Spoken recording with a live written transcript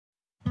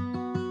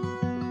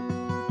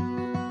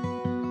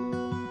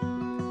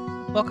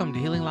Welcome to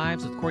Healing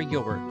Lives with Corey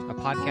Gilbert, a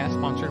podcast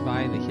sponsored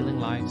by the Healing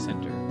Lives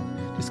Center.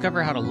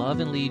 Discover how to love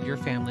and lead your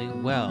family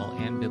well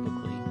and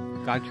biblically.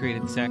 God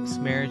created sex,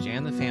 marriage,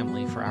 and the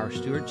family for our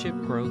stewardship,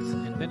 growth,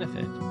 and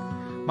benefit.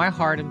 My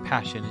heart and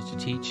passion is to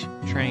teach,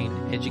 train,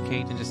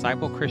 educate, and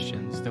disciple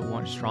Christians that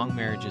want strong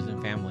marriages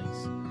and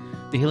families.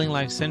 The Healing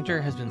Lives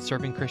Center has been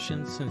serving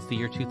Christians since the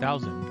year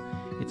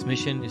 2000. Its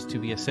mission is to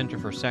be a center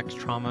for sex,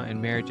 trauma,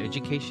 and marriage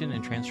education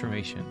and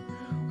transformation,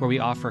 where we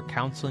offer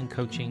counseling,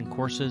 coaching,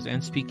 courses,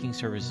 and speaking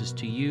services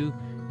to you,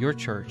 your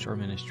church, or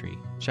ministry.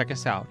 Check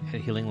us out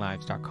at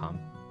healinglives.com.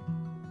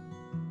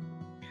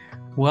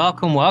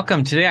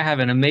 Welcome. Today I have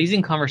an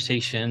amazing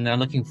conversation that I'm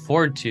looking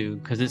forward to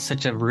because it's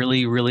such a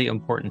really, really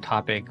important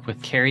topic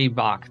with Carrie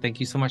Bock. Thank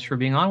you so much for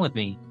being on with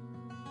me.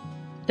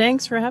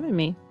 Thanks for having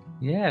me.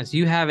 Yes,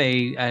 you have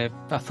a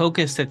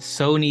focus that's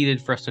so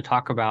needed for us to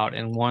talk about,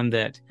 and one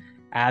that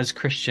as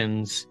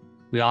Christians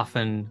we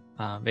often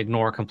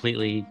ignore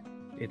completely.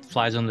 It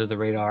flies under the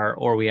radar,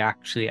 or we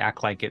actually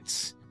act like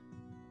it's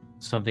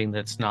something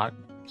that's not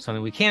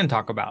something we can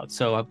talk about.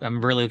 So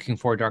I'm really looking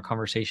forward to our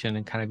conversation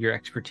and kind of your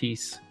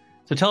expertise.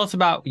 So tell us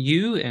about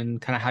you and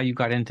kind of how you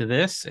got into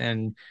this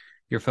and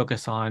your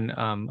focus on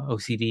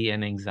OCD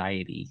and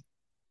anxiety.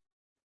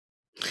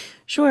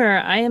 Sure.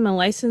 I am a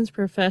licensed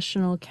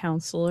professional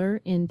counselor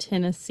in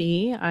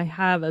Tennessee. I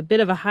have a bit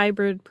of a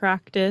hybrid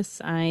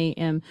practice. I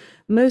am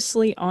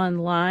mostly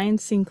online,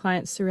 seeing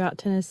clients throughout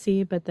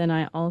Tennessee, but then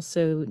I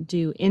also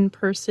do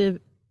in-person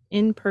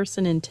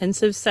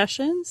intensive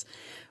sessions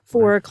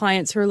for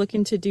clients who are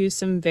looking to do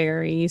some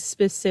very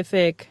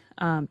specific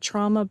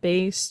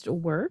trauma-based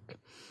work.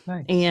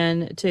 Nice.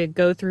 And to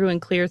go through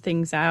and clear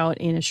things out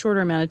in a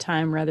shorter amount of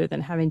time rather than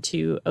having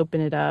to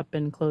open it up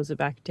and close it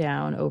back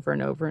down over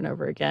and over and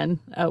over again,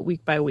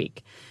 week by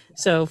week.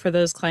 So for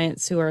those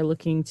clients who are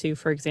looking to,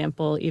 for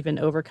example, even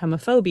overcome a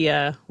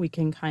phobia, we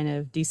can kind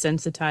of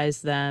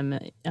desensitize them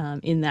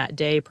in that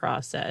day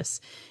process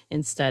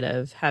instead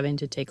of having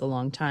to take a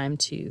long time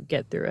to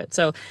get through it.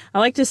 So I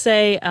like to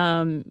say,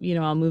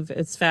 I'll move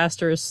as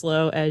fast or as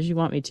slow as you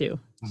want me to,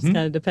 just kind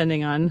of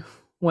depending on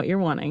what you're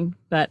wanting.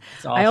 But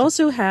awesome. I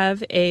also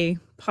have a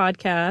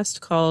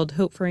podcast called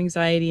Hope for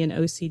Anxiety and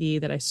OCD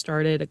that I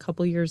started a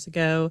couple years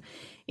ago.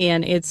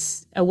 And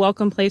it's a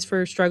welcome place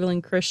for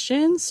struggling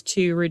Christians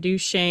to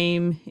reduce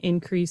shame,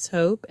 increase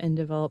hope, and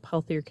develop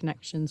healthier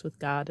connections with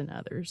God and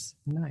others.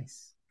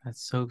 Nice.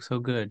 That's so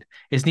good.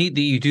 It's neat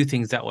that you do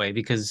things that way,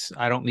 because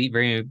I don't meet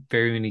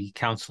very many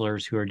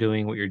counselors who are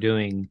doing what you're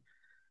doing.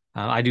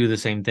 I do the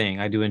same thing.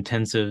 I do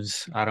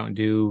intensives. I don't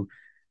do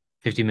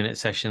 50-minute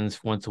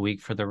sessions once a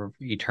week for the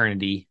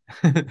eternity.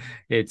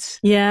 It's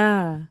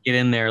get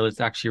in there.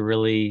 Let's actually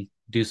really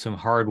do some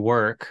hard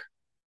work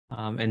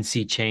and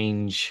see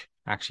change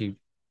actually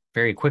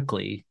very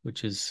quickly,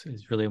 which is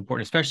really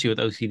important, especially with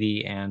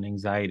OCD and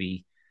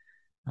anxiety.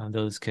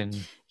 Those can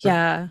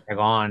drag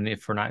on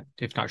if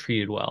not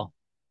treated well.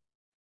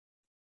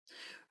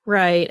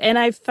 Right. And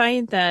I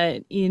find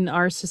that in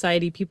our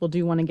society, people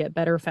do want to get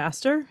better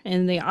faster,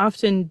 and they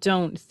often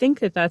don't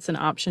think that that's an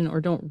option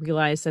or don't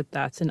realize that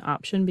that's an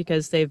option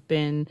because they've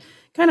been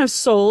kind of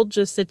sold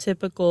just a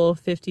typical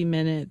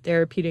 50-minute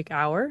therapeutic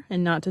hour.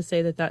 And not to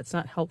say that that's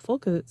not helpful,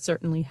 because it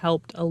certainly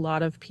helped a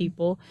lot of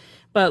people.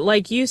 But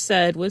like you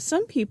said, with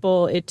some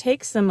people, it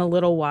takes them a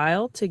little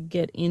while to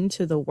get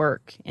into the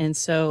work. And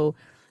so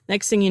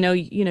next thing you know,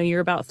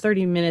 you're about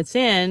 30 minutes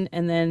in,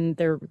 and then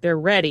they're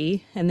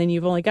ready, and then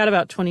you've only got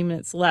about 20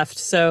 minutes left.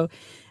 So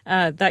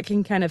that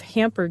can kind of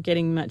hamper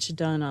getting much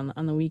done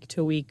on the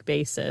week-to-week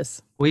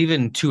basis. Well,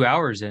 even 2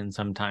 hours in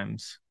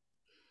sometimes.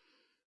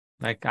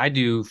 Like I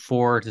do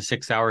 4 to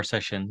 6 hour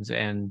sessions,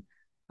 and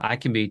I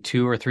can be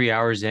 2 or 3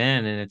 hours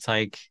in, and it's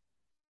like,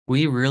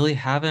 we really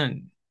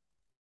haven't.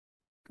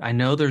 I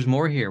know there's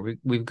more here.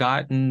 We've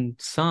gotten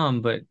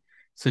some, but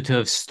so to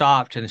have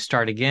stopped and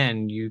start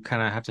again, you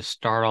kind of have to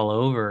start all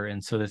over.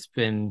 And so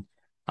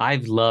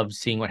I've loved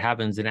seeing what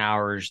happens in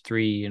hours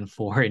 3 and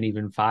 4 and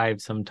even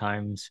 5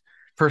 sometimes,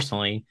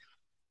 personally.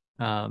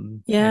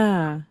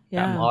 That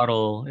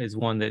model is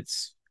one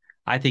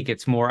I think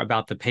it's more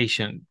about the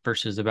patient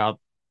versus about,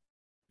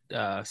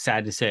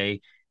 sad to say,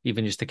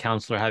 even just a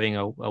counselor having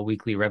a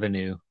weekly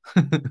revenue.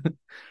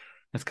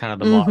 That's kind of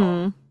the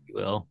model, if you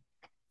will.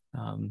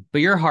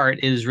 But your heart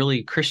is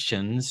really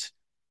Christians,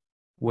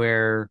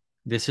 where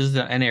this is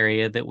an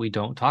area that we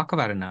don't talk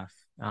about enough.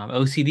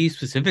 OCD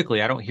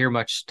specifically, I don't hear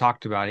much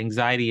talked about.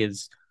 Anxiety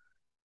is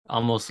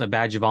almost a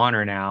badge of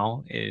honor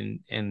now,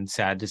 and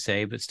sad to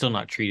say, but still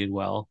not treated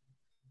well.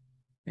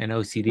 And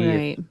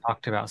OCD is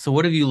talked about. So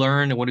what have you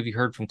learned, and what have you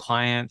heard from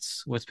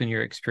clients? What's been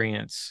your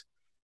experience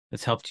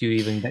that's helped you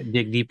even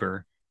dig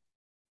deeper?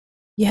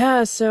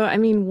 Yeah. So, I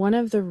mean, one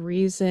of the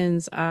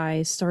reasons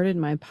I started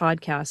my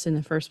podcast in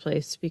the first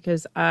place,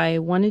 because I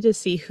wanted to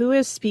see who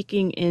is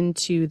speaking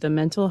into the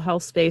mental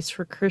health space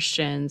for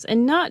Christians,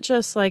 and not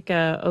just like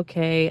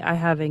okay, I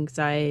have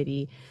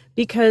anxiety,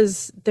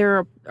 because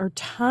there are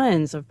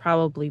tons of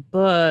probably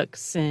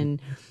books and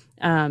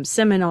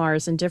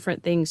seminars and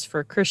different things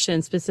for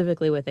Christians,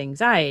 specifically with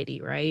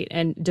anxiety, right?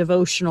 And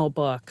devotional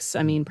books.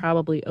 I mean,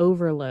 probably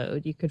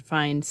overload. You could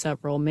find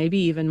several, maybe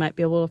even might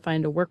be able to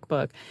find a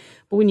workbook.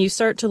 But when you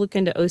start to look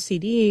into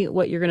OCD,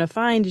 what you're going to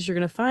find is you're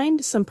going to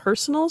find some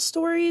personal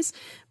stories,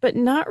 but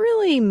not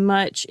really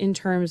much in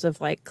terms of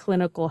like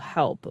clinical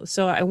help.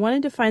 So I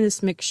wanted to find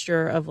this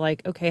mixture of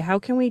like, okay, how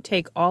can we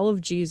take all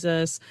of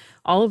Jesus,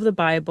 all of the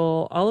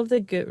Bible, all of the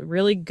good,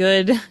 really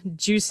good,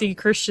 juicy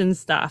Christian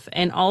stuff,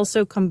 and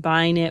also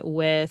combine it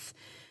with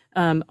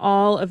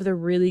all of the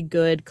really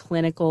good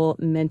clinical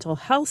mental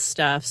health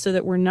stuff so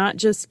that we're not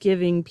just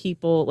giving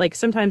people, like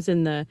sometimes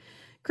in the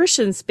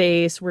Christian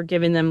space, we're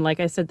giving them, like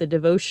I said, the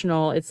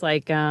devotional, it's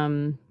like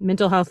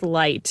mental health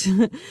light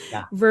Yeah.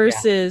 Yeah.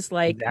 versus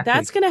like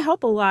that's Exactly. going to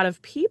help a lot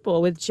of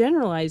people with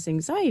generalized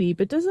anxiety,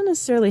 but doesn't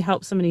necessarily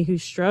help somebody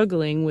who's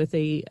struggling with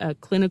a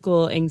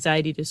clinical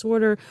anxiety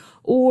disorder,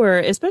 or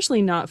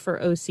especially not for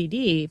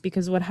OCD,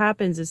 because what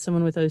happens is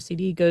someone with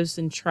OCD goes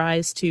and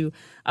tries to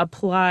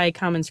apply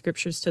common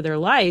scriptures to their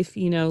life.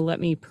 You know, let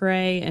me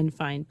pray and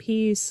find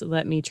peace.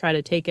 Let me try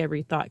to take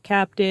every thought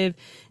captive,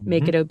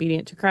 make Hmm. it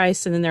obedient to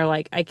Christ. And then they're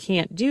like, I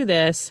can't do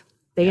this.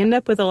 They Yeah, end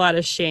up with a lot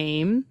of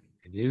shame.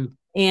 I do.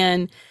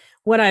 And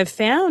what I've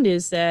found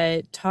is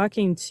that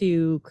talking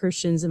to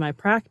Christians in my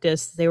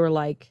practice, they were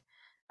like,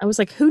 I was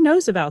like, who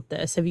knows about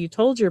this? Have you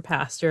told your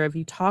pastor? Have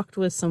you talked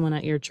with someone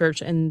at your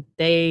church? And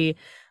they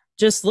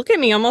just look at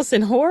me almost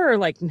in horror,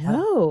 like, Yeah.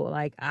 no,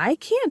 like I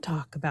can't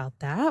talk about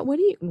that. What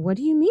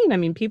do you mean? I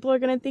mean, people are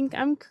gonna think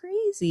I'm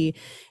crazy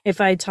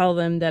if I tell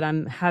them that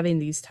I'm having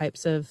these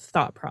types of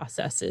thought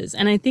processes.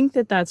 And I think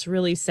that that's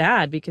really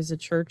sad because the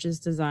church is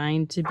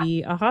designed to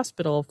be a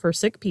hospital for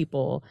sick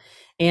people.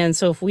 And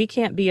so if we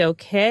can't be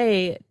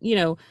okay,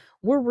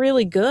 we're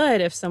really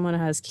good if someone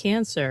has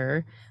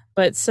cancer,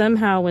 but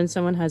somehow when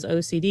someone has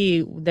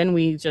OCD, then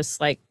we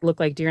just like look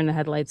like deer in the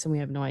headlights and we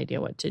have no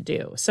idea what to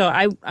do. So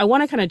I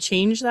want to kind of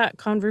change that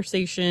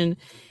conversation,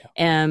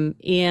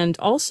 and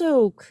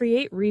also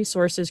create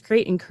resources,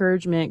 create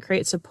encouragement,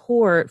 create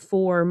support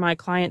for my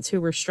clients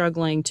who were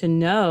struggling to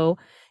know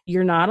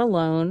you're not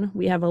alone.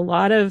 We have a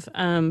lot of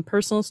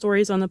personal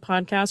stories on the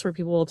podcast where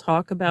people will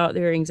talk about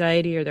their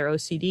anxiety or their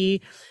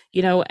OCD,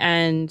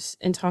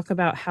 and talk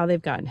about how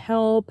they've gotten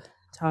help,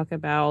 talk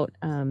about,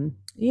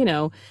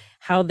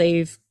 how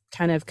they've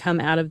kind of come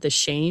out of the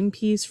shame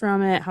piece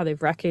from it, how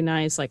they've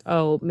recognized like,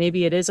 oh,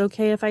 maybe it is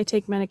okay if I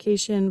take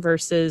medication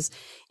versus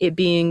it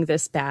being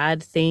this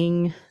bad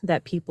thing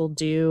that people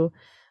do.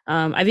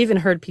 I've even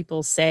heard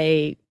people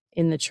say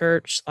in the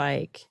church,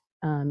 like,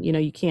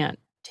 you can't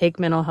take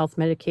mental health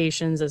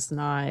medications. It's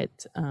not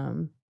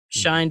Mhm.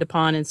 shined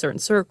upon in certain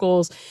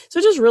circles. So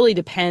it just really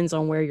depends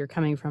on where you're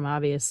coming from.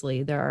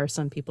 Obviously, there are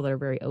some people that are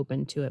very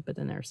open to it, but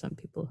then there are some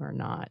people who are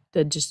not.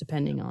 Just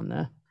depending on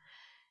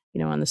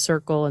the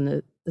circle and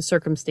the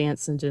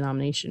circumstance and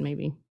denomination,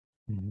 maybe.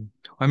 Mhm.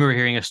 I remember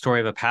hearing a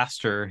story of a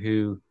pastor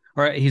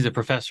or he's a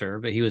professor,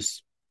 but he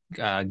was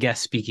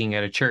guest speaking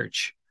at a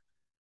church,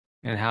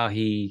 and how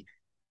he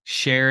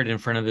shared in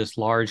front of this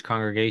large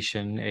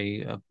congregation,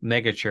 a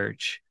mega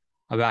church,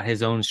 about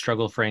his own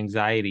struggle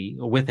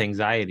with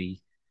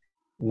anxiety.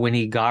 When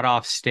he got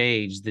off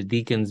stage, the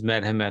deacons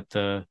met him at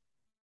the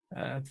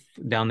uh,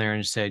 down there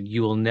and said,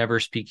 "You will never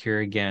speak here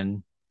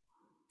again.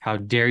 How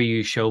dare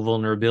you show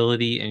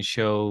vulnerability and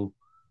show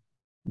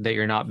that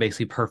you're not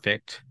basically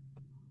perfect?"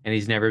 And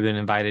he's never been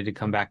invited to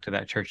come back to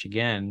that church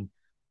again.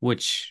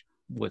 Which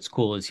what's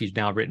cool is he's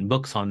now written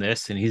books on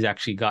this, and he's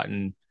actually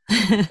gotten,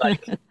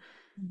 like,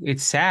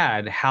 it's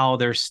sad how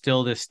there's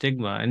still this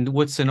stigma. And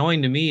what's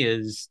annoying to me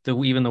is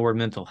even the word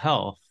mental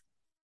health.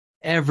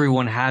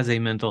 Everyone has a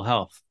mental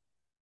health.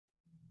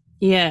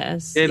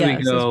 Yes, Then we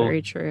yes, that's go,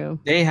 very true.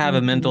 they have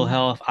a mental Hmm.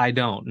 health. I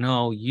don't.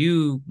 No,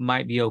 you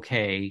might be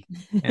okay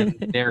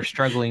and they're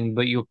struggling,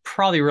 but you'll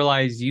probably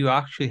realize you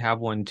actually have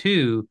one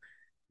too,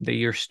 that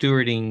you're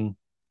stewarding.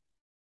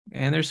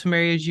 And there's some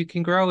areas you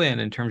can grow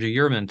in terms of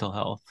your mental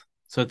health.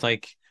 So it's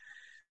like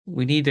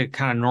we need to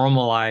kind of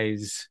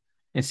normalize.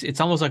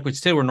 It's almost like we're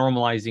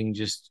normalizing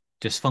just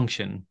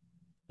dysfunction.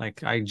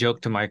 Like, I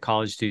joke to my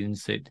college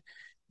students that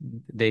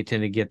they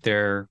tend to get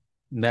their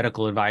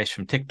medical advice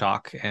from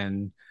TikTok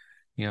and,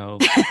 you know,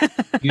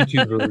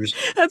 YouTubers.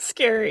 That's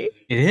scary.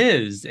 It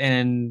is.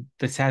 And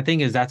the sad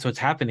thing is that's what's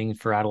happening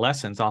for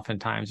adolescents.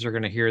 Oftentimes they're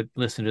going to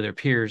listen to their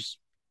peers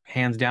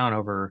hands down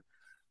over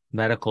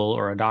medical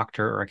or a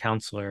doctor or a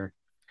counselor.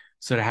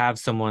 So to have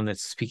someone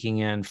that's speaking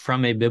in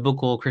from a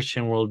biblical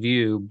Christian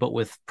worldview, but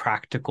with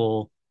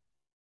practical,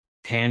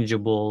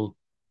 tangible,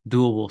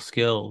 doable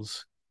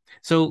skills.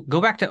 So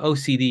go back to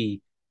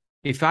OCD.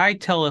 If I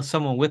tell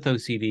someone with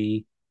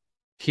OCD,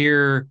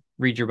 here,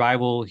 read your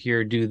Bible,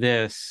 here, do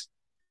this,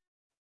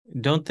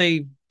 don't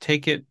they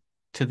take it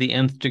to the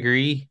nth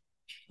degree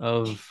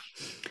of,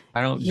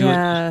 I don't do it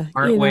the Yeah,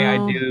 smart way I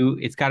do.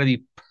 It's got to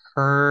be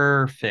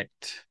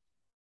perfect.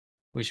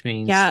 which Yeah,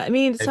 means I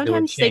mean, they deal with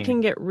sometimes they can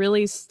shame. get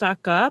really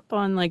stuck up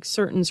on like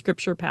certain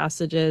scripture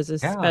passages, Yeah.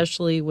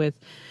 especially with,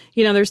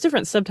 there's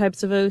different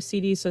subtypes of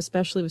OCD, so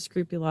especially with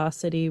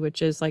scrupulosity,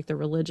 which is like the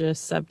religious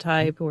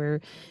subtype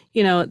where,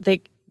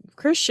 they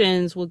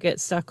Christians will get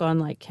stuck on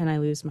like, can I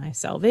lose my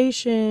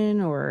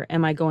salvation, or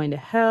am I going to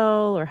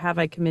hell, or have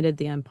I committed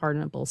the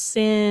unpardonable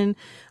sin?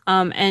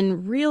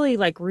 And really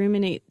like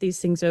ruminate these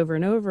things over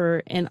and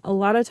over. And a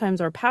lot of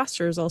times our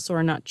pastors also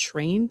are not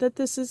trained that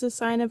this is a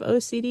sign of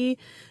OCD.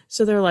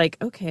 So they're like,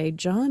 okay,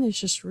 John is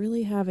just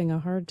really having a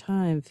hard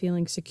time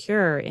feeling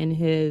secure in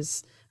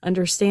his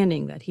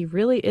understanding that he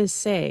really is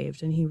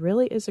saved and he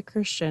really is a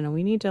Christian, and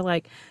we need to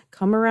like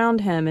come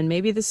around him, and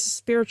maybe this is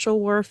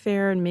spiritual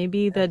warfare, and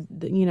maybe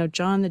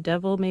John the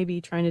devil may be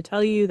trying to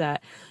tell you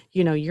that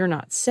you're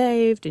not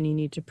saved and you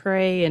need to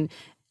pray.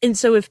 And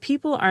so if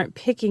people aren't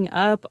picking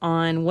up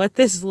on what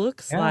this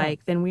looks Yeah.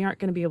 like, then we aren't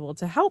going to be able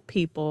to help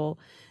people.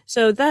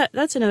 So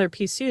that's another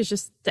piece too, is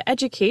just the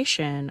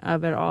education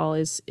of it all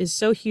is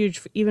so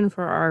huge, even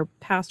for our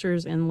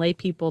pastors and lay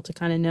people to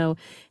kind of know,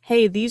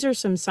 hey, these are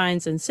some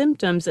signs and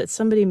symptoms that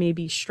somebody may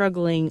be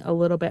struggling a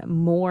little bit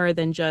more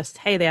than just,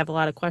 hey, they have a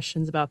lot of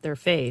questions about their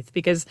faith.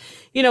 Because,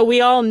 we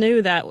all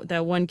knew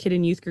that one kid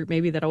in youth group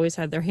maybe that always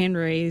had their hand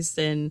raised,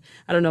 and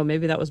I don't know,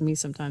 maybe that was me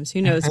sometimes,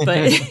 who knows,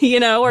 but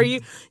or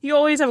you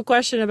always have a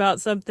question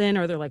about something,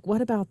 or they're like,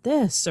 what about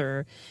this?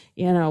 Or,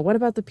 what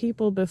about the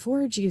people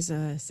before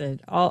Jesus,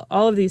 and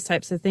all of these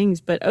types of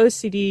things. But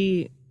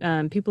OCD,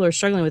 people who are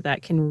struggling with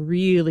that can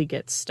really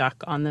get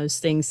stuck on those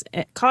things,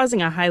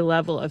 causing a high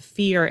level of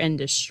fear and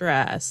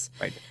distress.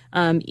 Right.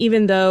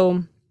 Even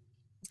though,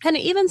 and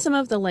even some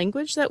of the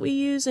language that we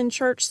use in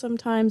church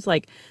sometimes,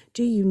 like,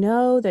 do you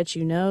know that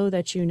you know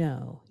that you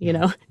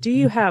know, do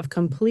you have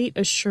complete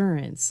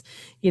assurance,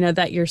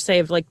 that you're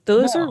saved? Like,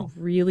 those are No.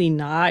 really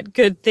not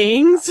good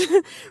things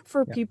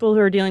for Yeah. people who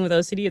are dealing with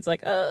OCD. It's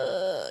like,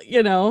 So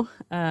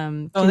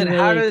can then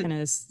really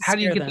kind of how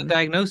do you scare get the them.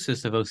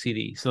 diagnosis of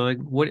OCD? So like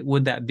what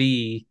would that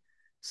be?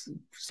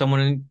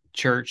 Someone in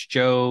church,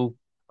 Joe,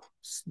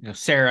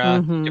 Sarah,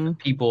 Mm-hmm. different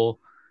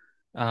people,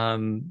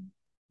 um,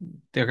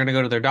 they're going to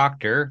go to their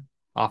doctor.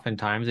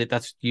 Oftentimes,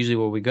 that's usually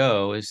where we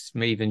go, is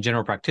maybe even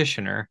general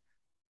practitioner.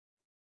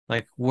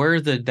 Like, where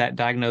did that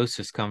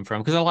diagnosis come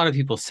from? Because a lot of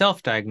people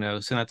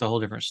self-diagnose, and that's a whole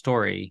different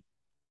story.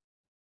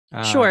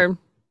 Um, Sure.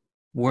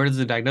 where does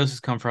the diagnosis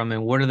come from,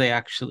 and what are they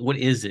actually? What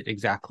is it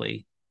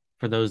exactly?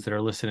 For those that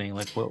are listening,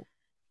 like, what?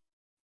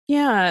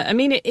 Yeah, I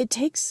mean, it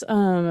takes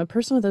a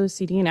person with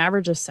OCD an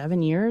average of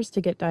 7 years to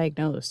get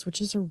diagnosed,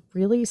 which is a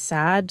really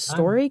sad Oh,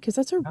 story because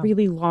that's a oh,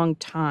 really long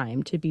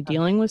time to be oh,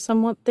 dealing with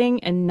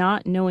something and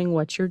not knowing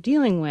what you're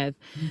dealing with.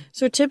 mm,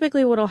 So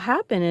typically, what'll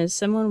happen is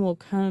someone will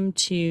come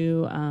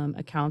to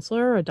a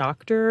counselor or a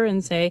doctor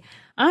and say,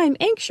 "I'm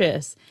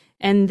anxious."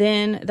 And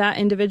then that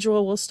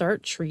individual will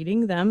start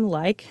treating them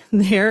like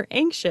they're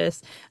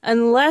anxious,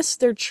 unless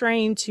they're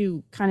trained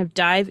to kind of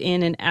dive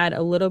in and add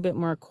a little bit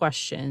more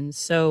questions.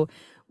 So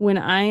when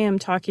I am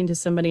talking to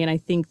somebody and I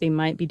think they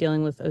might be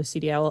dealing with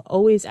OCD, I will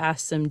always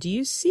ask them, do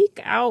you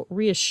seek out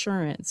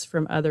reassurance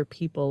from other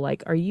people?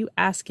 Like, are you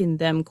asking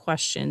them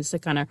questions to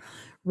kind of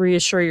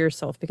reassure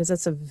yourself? Because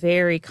that's a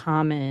very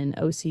common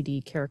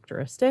OCD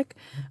characteristic.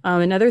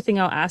 Another thing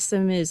I'll ask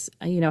them is,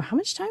 how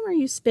much time are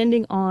you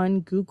spending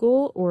on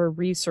Google or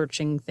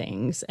researching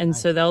things? And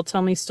nice. so they'll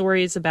tell me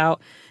stories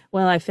about,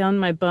 well, I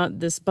found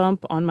this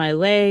bump on my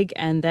leg,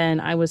 and then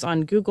I was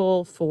on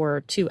Google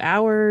for 2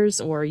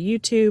 hours, or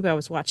YouTube. I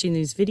was watching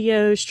these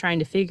videos trying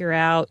to figure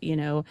out,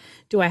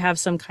 do I have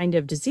some kind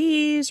of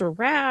disease or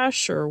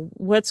rash or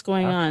what's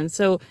going Oh, on?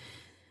 So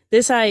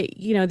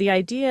the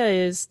idea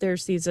is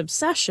there's these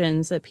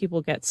obsessions that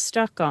people get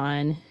stuck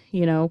on,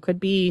 could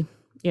be,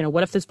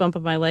 what if this bump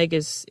of my leg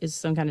is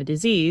some kind of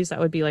disease? That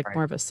would be like right.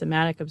 more of a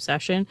somatic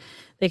obsession.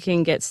 They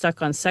can get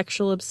stuck on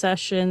sexual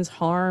obsessions,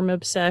 harm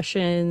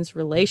obsessions,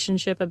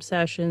 relationship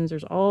obsessions.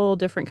 There's all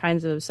different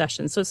kinds of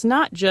obsessions. So it's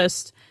not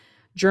just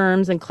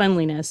germs and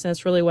cleanliness.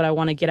 That's really what I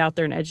want to get out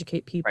there and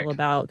educate people Right.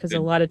 about, because a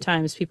Good. lot of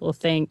times people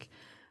think,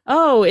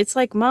 oh, it's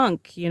like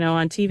Monk,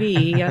 on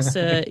TV. He has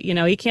to,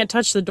 he can't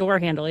touch the door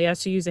handle. He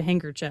has to use a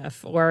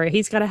handkerchief, or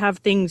he's got to have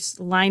things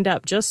lined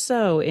up just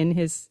so in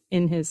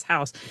his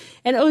house.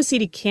 And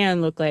OCD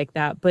can look like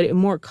that, but it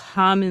more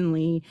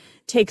commonly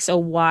takes a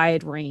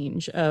wide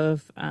range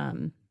of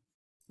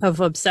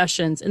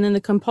obsessions. And then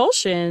the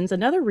compulsions,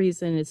 another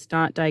reason it's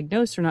not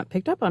diagnosed or not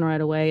picked up on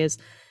right away is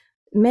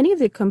many of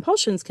the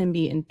compulsions can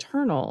be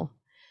internal.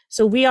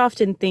 So we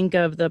often think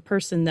of the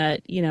person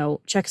that,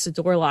 checks the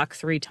door lock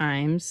 3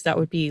 times. That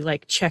would be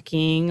like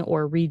checking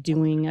or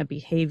redoing a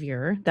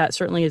behavior. That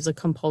certainly is a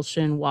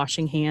compulsion.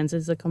 Washing hands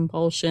is a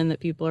compulsion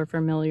that people are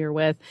familiar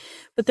with,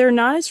 but they're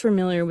not as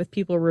familiar with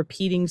people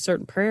repeating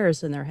certain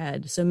prayers in their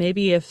head. So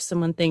maybe if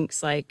someone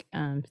thinks like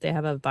if they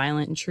have a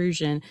violent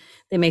intrusion,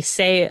 they may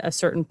say a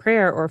certain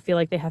prayer or feel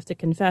like they have to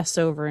confess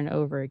over and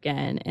over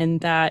again.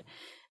 And that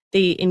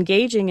the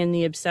engaging in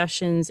the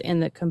obsessions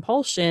and the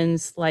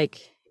compulsions,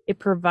 like it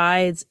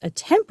provides a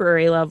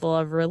temporary level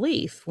of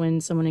relief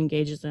when someone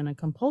engages in a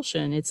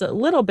compulsion. It's a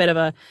little bit of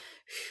a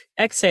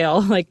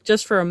exhale, like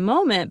just for a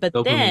moment, but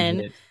Dopamine then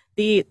hit.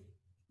 the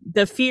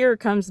the fear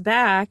comes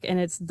back, and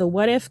it's the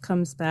what if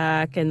comes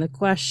back, and the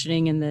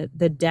questioning, and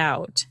the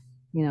doubt.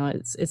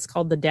 It's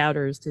called the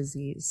doubter's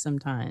disease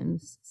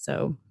sometimes.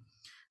 So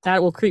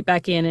that will creep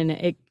back in, and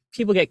it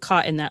people get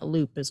caught in that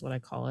loop, is what I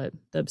call it,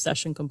 the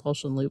obsession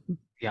compulsion loop.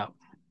 Yeah.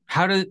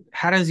 How do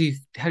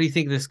you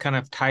think this kind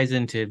of ties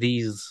into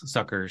these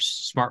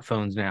suckers,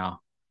 smartphones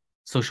now,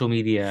 social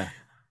media?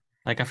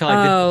 Like I feel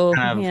like this is Oh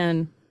kind of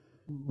man.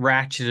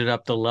 ratcheted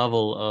up the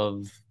level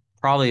of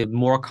probably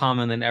more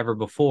common than ever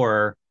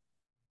before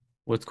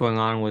what's going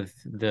on with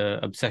the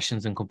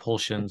obsessions and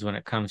compulsions when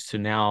it comes to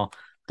now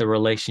the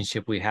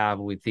relationship we have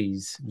with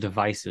these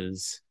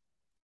devices.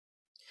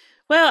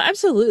 Well,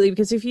 absolutely.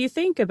 Because if you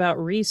think about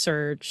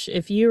research,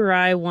 if you or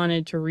I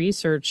wanted to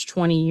research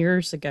 20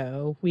 years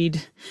ago,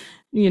 we'd,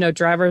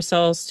 drive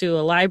ourselves to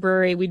a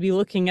library. We'd be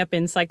looking up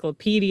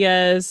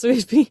encyclopedias.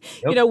 We'd be,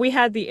 Yep. we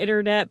had the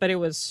internet, but it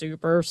was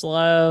super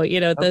slow,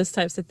 Yep. those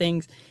types of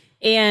things.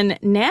 And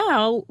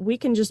now we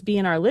can just be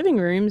in our living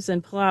rooms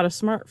and pull out a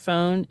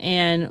smartphone,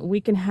 and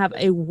we can have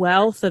a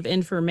wealth of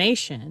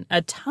information,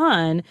 a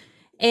ton,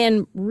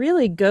 and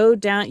really go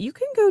down. You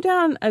can go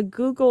down a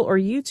Google or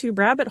YouTube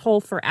rabbit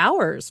hole for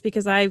hours,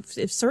 because I've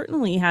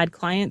certainly had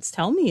clients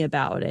tell me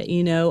about it.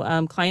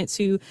 Clients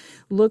who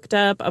looked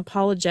up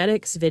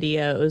apologetics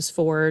videos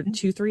for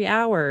 2-3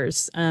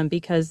 hours,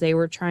 because they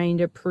were trying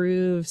to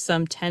prove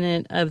some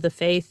tenet of the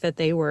faith that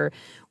they were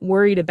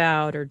worried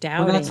about or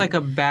Well, that's like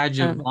doubting. a badge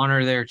of Um,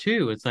 honor there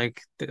too. It's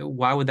like,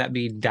 why would that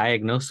be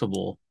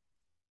diagnosable?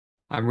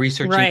 I'm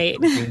researching right.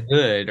 something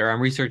good, or I'm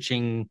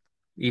researching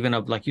even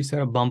like you said,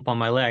 a bump on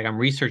my leg. I'm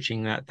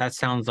researching that. That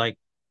sounds like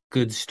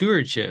good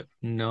stewardship.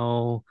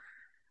 No,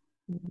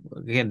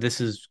 again, this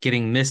is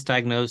getting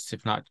misdiagnosed,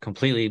 if not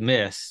completely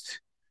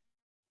missed,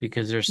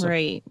 because there's a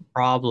Right.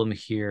 problem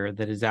here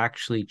that is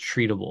actually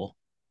treatable,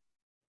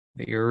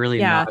 that you're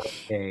really not Yeah.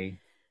 okay.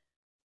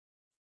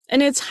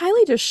 And it's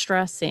highly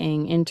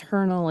distressing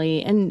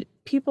internally, and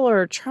people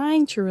are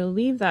trying to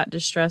relieve that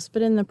distress,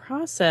 but in the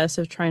process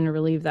of trying to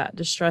relieve that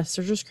distress,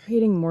 they're just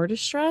creating more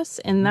distress.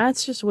 And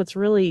that's just what's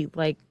really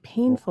like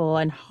painful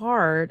and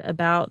hard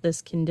about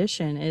this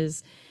condition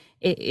is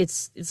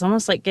it's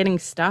almost like getting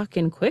stuck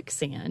in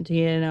quicksand.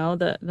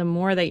 The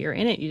more that you're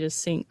in it, you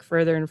just sink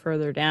further and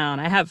further down.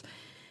 I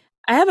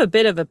have a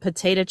bit of a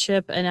potato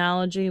chip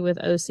analogy with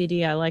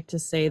OCD. I like to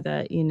say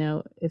that,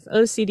 if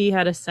OCD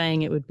had a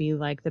saying, it would be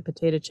like the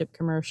potato chip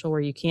commercial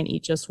where you can't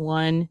eat just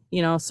one,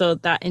 so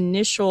that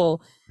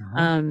initial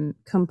Uh-huh.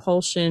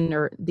 compulsion,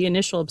 or the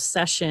initial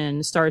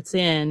obsession starts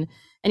in,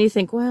 and you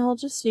think, well, I'll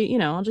just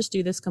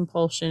do this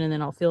compulsion and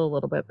then I'll feel a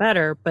little bit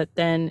better. But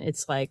then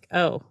it's like,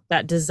 oh,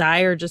 that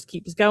desire just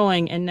keeps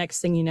going. And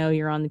next thing you know,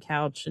 you're on the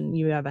couch and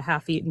you have a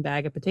half eaten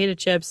bag of potato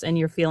chips and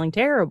you're feeling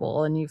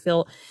terrible, and you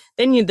feel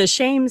then the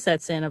shame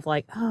sets in of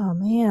like, oh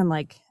man,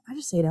 like I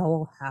just ate a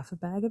whole half a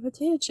bag of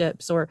potato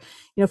chips. Or,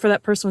 for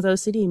that person with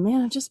OCD,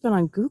 man, I've just been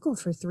on Google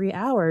for 3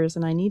 hours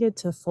and I needed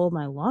to fold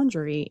my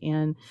laundry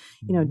and,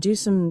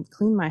 Mhm.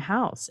 clean my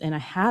house, and I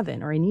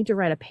haven't. Or I need to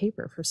write a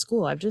paper for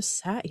school. I've just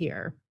sat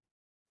here.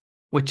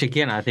 Which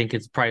again, I think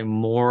it's probably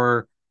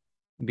more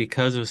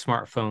because of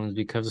smartphones,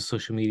 because of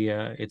social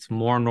media, it's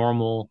more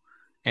normal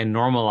and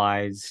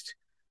normalized.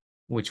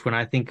 Which, when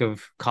I think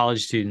of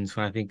college students,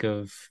 when I think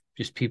of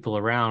just people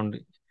around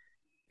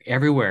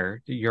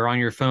everywhere, you're on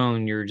your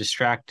phone, you're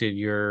distracted,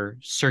 you're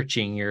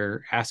searching,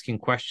 you're asking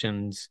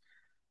questions.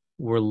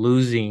 We're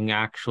losing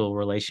actual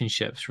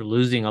relationships. We're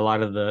losing a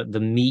lot of the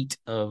meat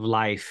of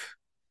life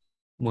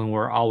when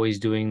we're always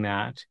doing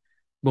that.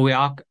 But we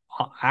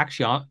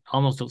actually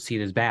almost don't see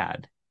it as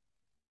bad.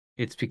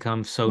 It's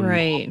become so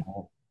Right.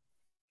 normal.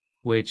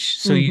 Which,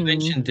 so you Mm-hmm.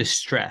 mentioned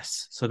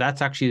distress. So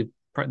that's actually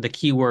the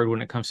key word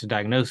when it comes to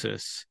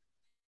diagnosis,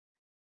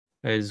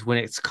 is when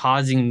it's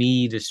causing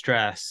me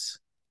distress.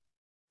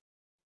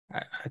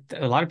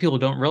 A lot of people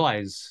don't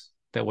realize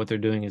that what they're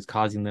doing is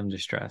causing them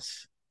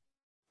distress,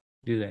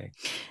 do they?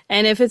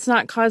 And if it's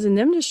not causing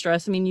them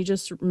distress, I mean, you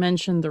just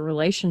mentioned the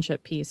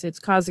relationship piece. It's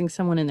causing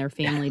someone in their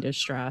family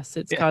distress.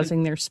 It's Yeah.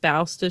 causing their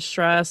spouse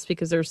distress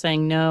because they're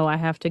saying, no, I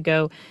have to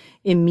go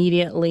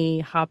immediately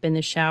hop in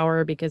the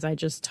shower because I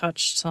just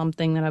touched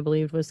something that I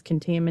believed was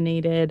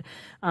contaminated.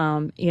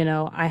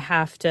 I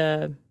have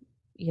to,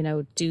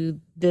 do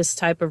this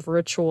type of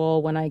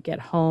ritual when I get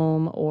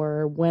home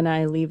or when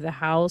I leave the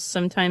house.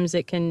 Sometimes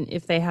it can,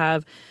 if they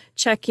have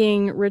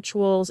checking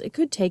rituals, it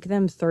could take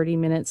them 30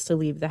 minutes to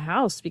leave the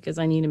house because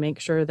I need to make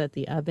sure that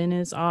the oven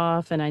is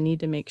off, and I need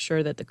to make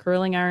sure that the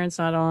curling iron's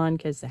not on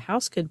because the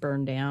house could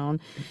burn down,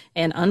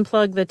 and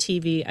unplug the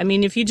TV. I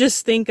mean, if you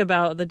just think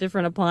about the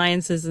different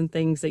appliances and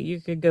things that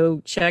you could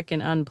go check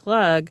and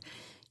unplug,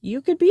 you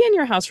could be in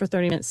your house for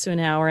 30 minutes to an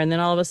hour, and then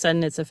all of a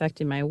sudden it's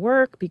affecting my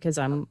work because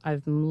I'm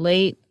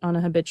late on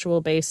a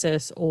habitual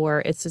basis,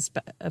 or it's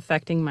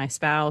affecting my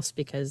spouse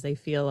because they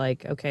feel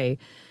like, okay,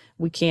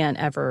 we can't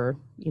ever,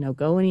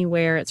 go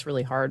anywhere. It's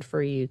really hard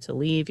for you to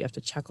leave. You have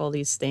to check all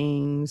these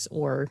things.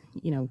 Or,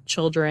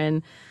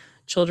 children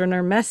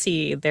are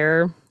messy.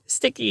 They're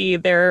sticky.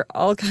 They're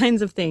all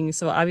kinds of things.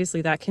 So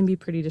obviously that can be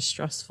pretty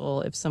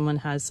distressful if someone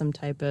has some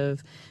type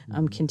of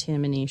Mhm.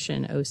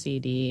 contamination,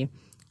 OCD.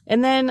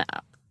 And then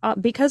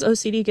because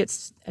OCD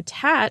gets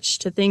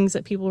attached to things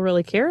that people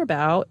really care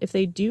about, if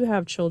they do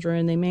have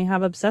children, they may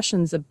have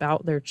obsessions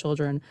about their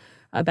children,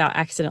 about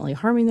accidentally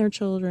harming their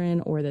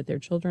children, or that their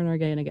children are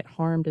going to get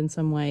harmed in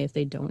some way if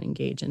they don't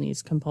engage in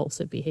these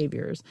compulsive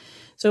behaviors.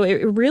 So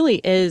it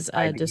really is a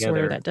Tied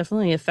disorder together. that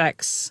definitely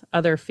affects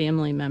other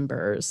family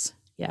members.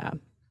 Yeah.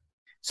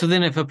 So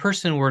then if a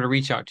person were to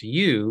reach out to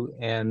you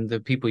and the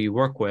people you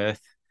work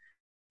with,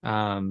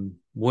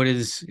 what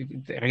is,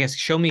 I guess,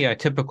 show me a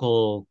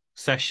typical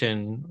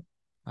session,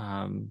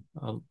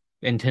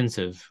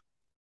 intensive.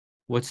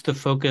 What's the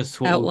focus?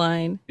 What would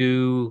Outline.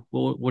 you do?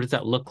 What does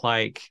that look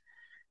like?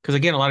 Because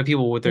again, a lot of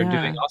people, what they're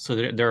doing Yeah. also,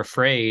 they're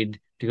afraid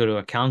to go to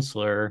a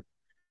counselor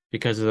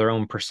because of their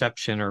own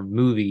perception or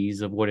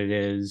movies of what it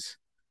is,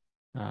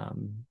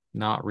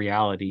 not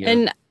reality of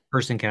And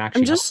person can I'm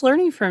actually help. just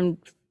learning from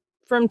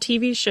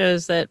TV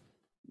shows that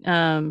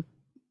um,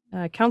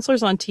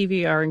 counselors on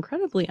TV are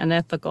incredibly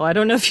unethical. I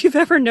don't know if you've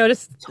ever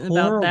noticed It's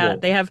about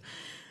that. horrible.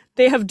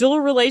 They have dual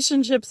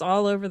relationships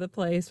all over the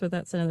place, but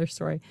that's another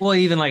story. Well,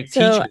 even like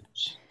So,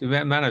 teachers,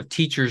 the amount of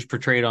teachers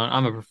portrayed on,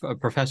 I'm a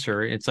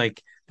professor. It's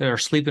like they're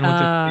sleeping with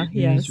their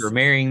students or yes,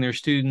 marrying their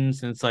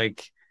students. And it's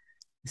like,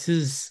 this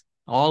is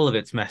all of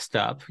it's messed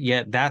up.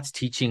 Yet that's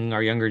teaching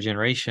our younger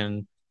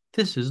generation,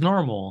 this is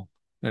normal.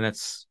 And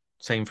that's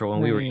same for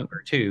when we were right.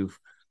 younger too.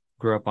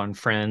 Grew up on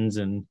Friends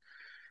and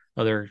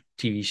other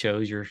TV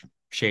shows. You're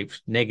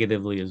shaped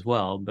negatively as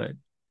well. But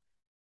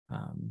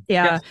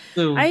yeah, Yeah.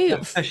 so that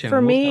For session, what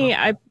would that me,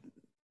 look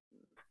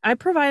I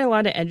provide a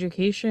lot of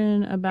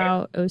education like?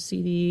 about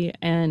OCD.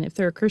 And if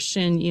they're a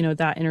Christian,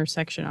 that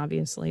intersection,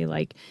 obviously,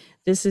 like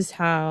this is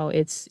how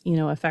it's,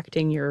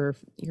 affecting your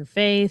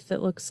faith,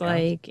 it looks Yeah.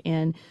 like,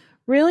 and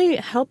really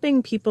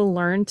helping people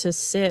learn to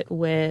sit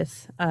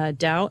with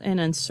doubt and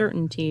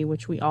uncertainty,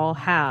 which we all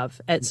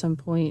have at some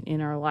point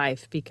in our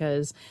life,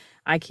 because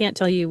I can't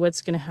tell you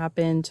what's going to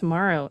happen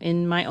tomorrow.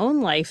 In my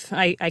own life,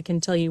 I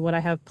can tell you what I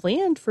have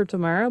planned for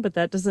tomorrow, but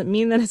that doesn't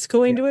mean that it's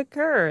going Yeah. to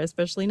occur,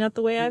 especially not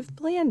the way I've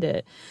planned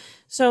it.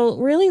 So,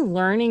 really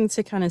learning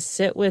to kind of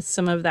sit with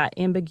some of that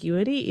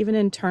ambiguity, even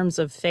in terms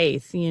of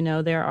faith.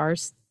 There are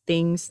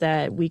things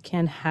that we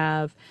can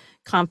have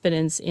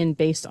confidence in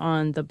based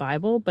on the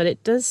Bible, but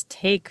it does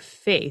take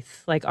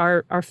faith. Like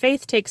our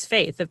faith takes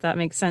faith, if that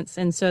makes sense.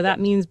 And so that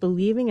means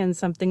believing in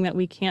something that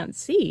we can't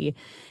see.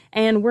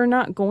 And we're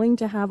not going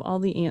to have all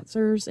the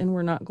answers and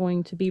we're not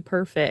going to be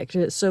perfect.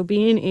 So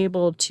being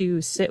able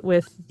to sit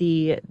with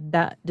the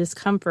that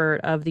discomfort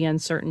of the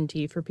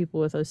uncertainty for people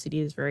with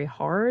OCD is very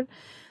hard.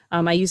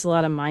 I use a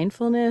lot of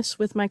mindfulness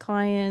with my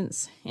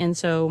clients. And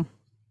so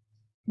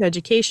the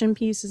education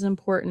piece is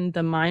important.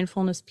 The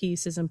mindfulness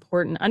piece is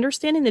important.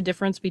 Understanding the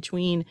difference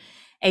between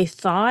a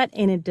thought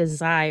and a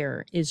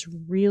desire is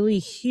really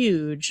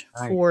huge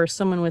Nice. for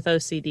someone with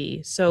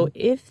OCD. So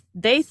if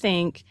they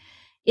think,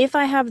 if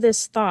I have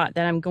this thought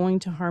that I'm going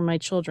to harm my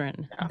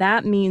children, Yeah.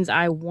 that means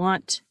I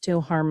want to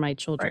harm my Right.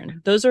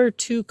 children. Those are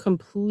two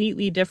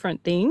completely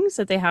different things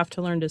that they have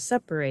to learn to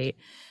separate.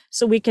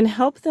 So we can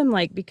help them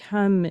like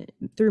become,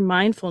 through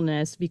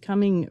mindfulness,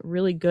 becoming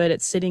really good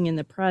at sitting in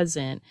the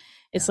present.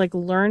 It's Yeah. like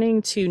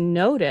learning to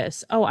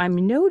notice, oh, I'm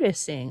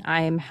noticing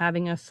I am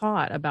having a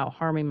thought about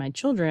harming my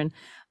children.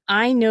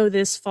 I know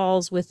this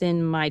falls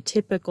within my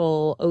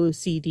typical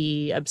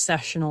OCD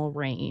obsessional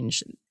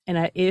range.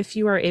 And if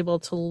you are able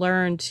to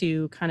learn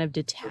to kind of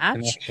Those detach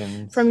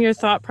connections. from your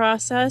thought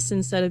process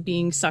instead of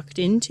being sucked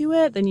into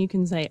it, then you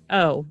can say,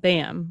 oh,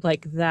 bam,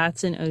 like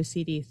that's an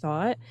OCD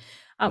thought.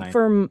 Nice.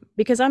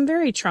 Because I'm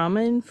very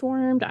trauma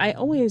informed, I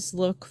always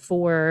look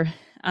for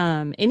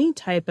any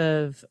type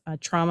of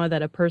trauma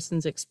that a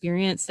person's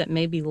experienced that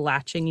may be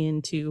latching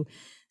into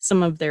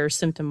some of their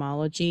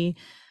symptomology,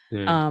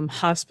 Good.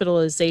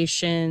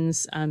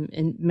 hospitalizations,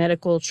 and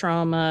medical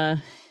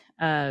trauma,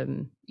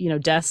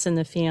 deaths in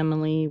the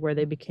family where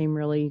they became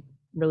really,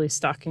 really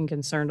stuck and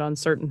concerned on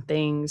certain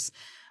things.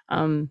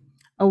 Um,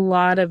 a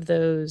lot of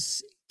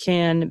those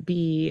can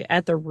be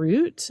at the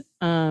root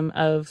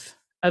of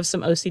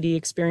some OCD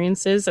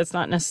experiences. That's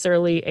not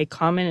necessarily a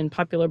common and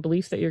popular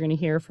belief that you're going to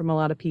hear from a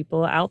lot of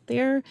people out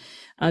there,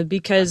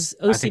 because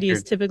I think OCD you're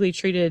is typically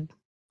treated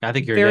I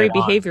think you're dead very on.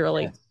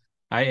 behaviorally.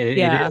 Yes. It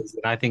Yeah. is.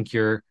 And I think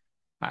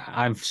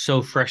I'm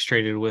so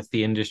frustrated with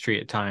the industry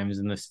at times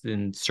in this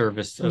in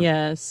service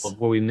Yes. of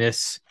where we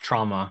miss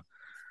trauma.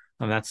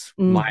 And that's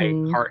my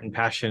Mm-hmm. heart and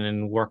passion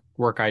and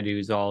work I do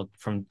is all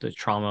from the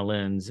trauma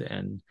lens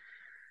and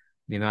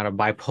the amount of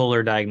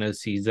bipolar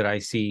diagnoses that I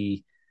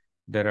see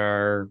that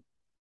are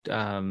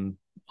um,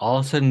 all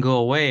of a sudden go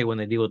away when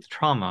they deal with the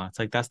trauma. It's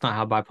like that's not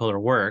how bipolar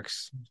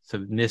works. It's a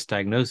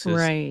misdiagnosis,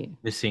 Right.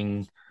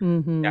 missing the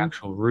Mm-hmm.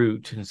 actual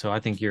root. And so I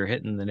think you're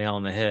hitting the nail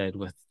on the head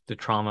with the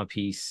trauma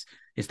piece.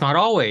 It's not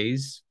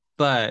always,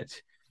 but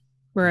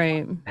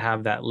Right.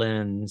 have that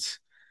lens.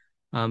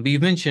 But you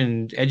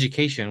mentioned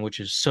education, which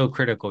is so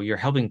critical. You're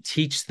helping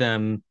teach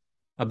them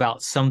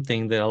about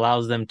something that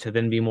allows them to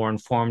then be more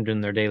informed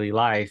in their daily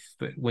life,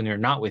 but when they're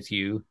not with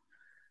you,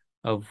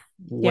 of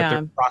what their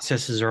Yeah.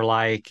 processes are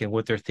like and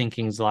what their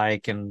thinking's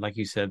like, and like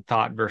you said,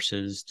 thought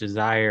versus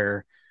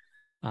desire.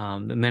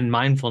 And then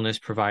mindfulness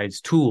provides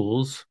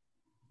tools,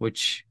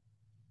 which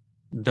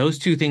those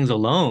two things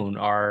alone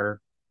are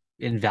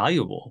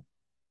invaluable.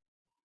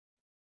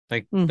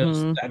 Like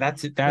those, Mm-hmm.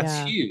 that's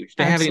Yeah. huge.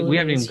 We Absolutely.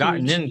 haven't It's even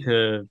gotten huge.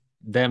 into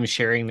them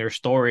sharing their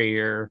story,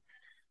 or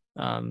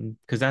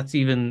because that's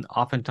even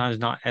oftentimes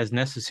not as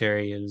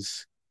necessary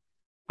as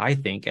I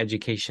think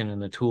education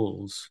and the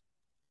tools,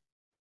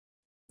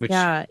 which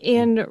Yeah.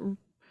 And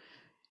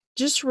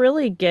just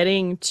really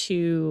getting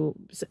to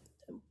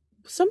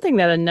something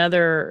that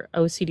another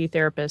OCD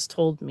therapist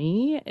told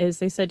me is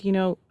they said,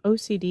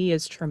 OCD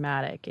is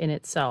traumatic in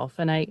itself.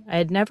 And I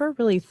had never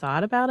really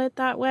thought about it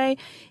that way.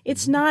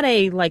 It's not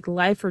a like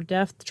life or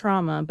death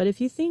trauma, but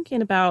if you're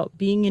thinking about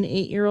being an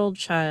 8-year-old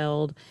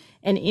child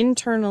and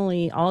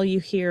internally all you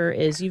hear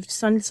is you've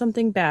done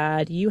something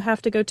bad, you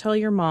have to go tell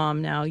your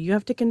mom now, you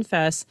have to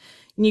confess.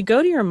 And you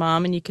go to your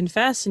mom and you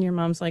confess, and your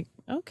mom's like,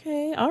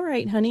 okay, all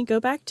right, honey, go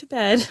back to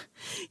bed.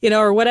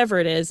 Or whatever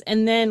it is.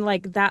 And then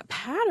like that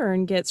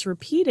pattern gets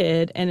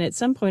repeated. And at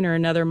some point or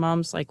another,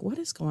 mom's like, what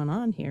is going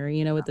on here,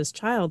 with this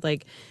child?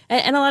 Like,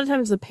 and a lot of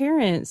times the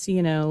parents,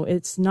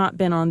 it's not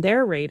been on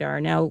their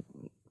radar. Now,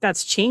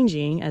 that's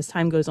changing as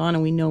time goes on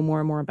and we know more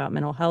and more about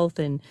mental health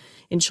and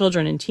in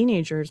children and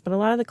teenagers. But a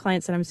lot of the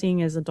clients that I'm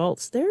seeing as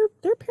adults, their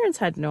parents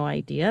had no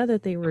idea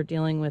that they were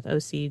dealing with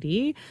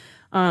OCD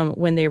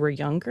when they were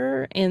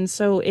younger. And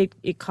so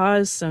it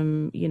caused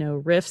some,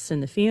 rifts in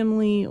the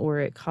family, or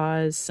it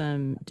caused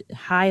some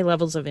high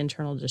levels of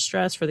internal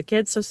distress for the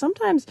kids. So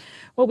sometimes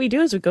what we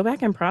do is we go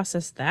back and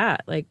process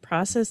that, like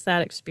process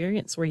that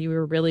experience where you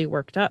were really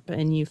worked up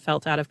and you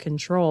felt out of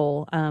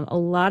control. A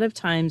lot of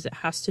times it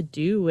has to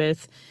do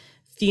with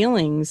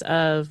feelings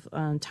of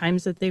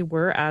times that they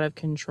were out of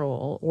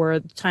control, or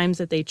times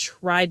that they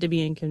tried to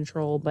be in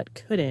control but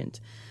couldn't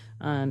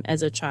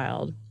as a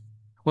child.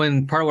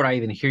 when part of what I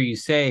even hear you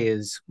say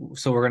is,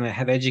 so we're going to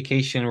have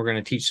education, we're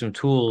going to teach some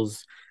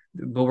tools,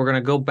 but we're going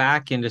to go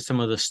back into some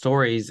of the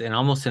stories and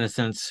almost in a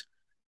sense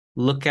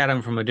look at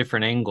them from a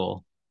different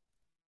angle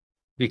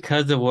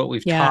because of what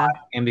we've taught,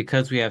 Yeah. and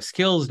because we have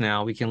skills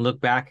now. We can look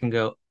back and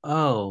go,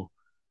 oh,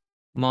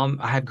 mom,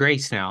 I have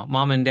grace now.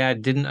 Mom and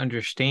dad didn't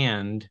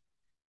understand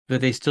that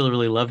they still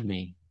really loved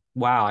me.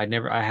 Wow, I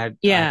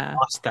Yeah.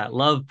 lost that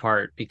love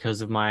part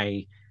because of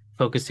my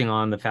focusing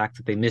on the fact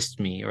that they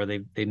missed me, or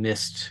they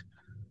missed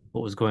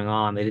what was going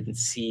on. They didn't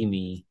see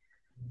me.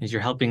 As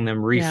you're helping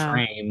them Yeah.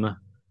 reframe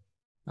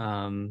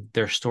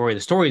their story.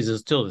 The stories is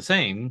still the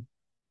same.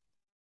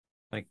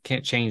 Like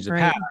can't change the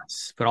Right.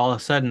 past, but all of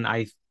a sudden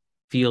I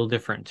feel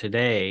different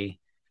today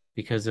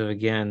because of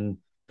again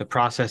the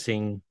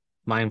processing,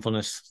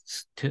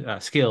 mindfulness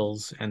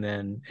skills, and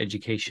then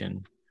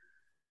education.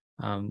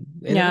 And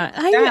it, Yeah.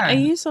 I yeah,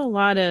 use a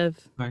lot of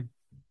right.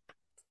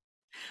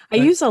 I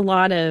use a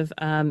lot of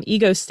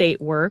ego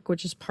state work,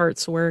 which is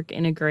parts work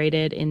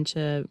integrated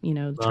into,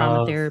 trauma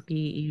Love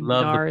therapy,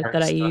 love the EMDR that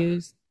part I stuff.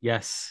 use.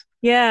 Yes,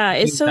 Yeah,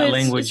 I it's think so that it's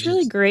language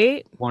really is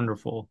great.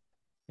 wonderful.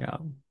 Yeah,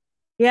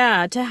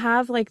 Yeah, to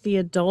have like the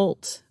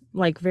adult,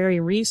 like very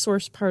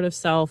resource part of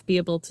self, be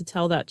able to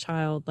tell that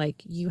child,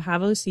 like, you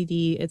have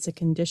OCD, it's a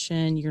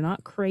condition, you're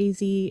not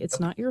crazy, it's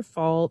not your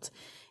fault,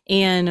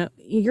 and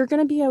you're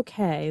going to be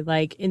okay.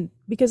 Like,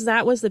 because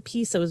that was the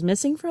piece that was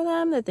missing for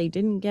them that they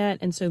didn't get.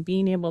 And so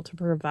being able to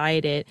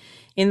provide it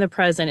in the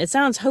present, it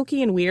sounds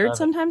hokey and weird love it.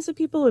 sometimes to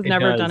people who've It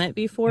never done does. it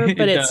before,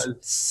 but It it's does.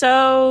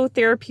 so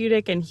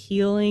therapeutic and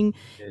healing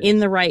It in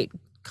is. the right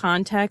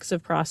context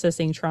of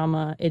processing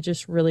trauma. It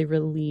just really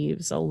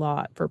relieves a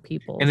lot for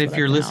people And is what if I've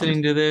you're found.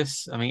 listening to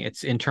this, I mean,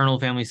 it's internal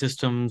family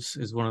systems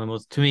is one of the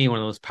most, to me, one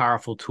of the most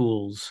powerful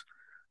tools.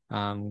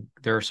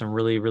 There are some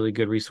really, really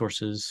good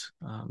resources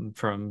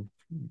from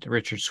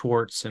Richard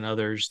Schwartz and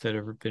others that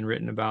have been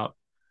written about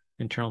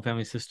internal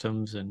family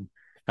systems, and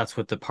that's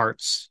what the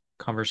parts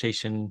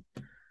conversation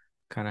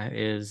kind of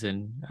is.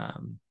 And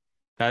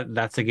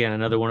that's again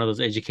another one of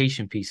those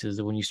education pieces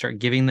that when you start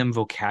giving them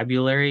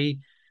vocabulary,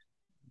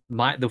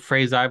 the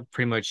phrase I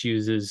pretty much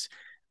use is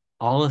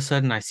all of a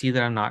sudden I see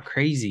that I'm not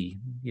crazy.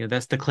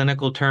 That's the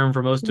clinical term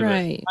for most of it.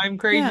 Right. I'm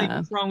crazy. Yeah.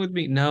 What's wrong with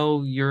me?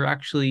 No, you're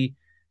actually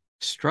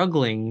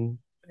struggling.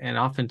 And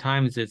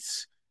oftentimes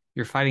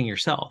you're fighting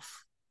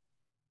yourself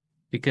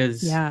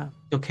because Yeah.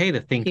 it's okay to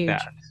think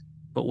that, Huge.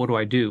 but what do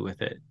I do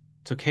with it?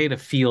 It's okay to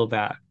feel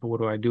that, but what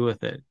do I do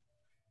with it?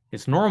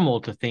 It's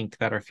normal to think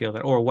that or feel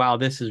that, or wow,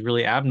 this is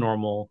really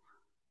abnormal.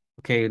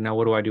 Okay, now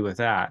what do I do with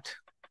that?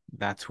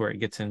 That's where it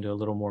gets into a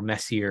little more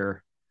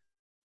messier,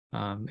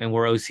 and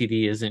where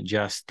OCD isn't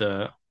just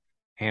the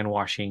hand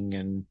washing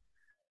and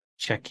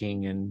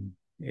checking, and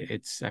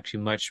it's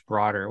actually much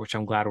broader, which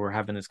I'm glad we're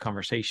having this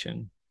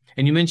conversation.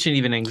 And you mentioned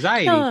even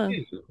anxiety Yeah.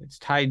 too. It's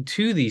tied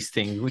to these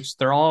things, which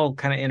they're all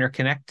kind of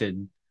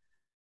interconnected.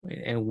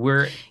 and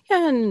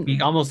Yeah, and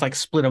we almost like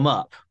split them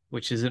up,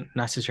 which isn't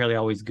necessarily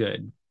always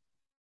good.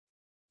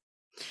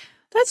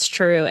 that's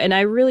true. And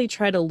I really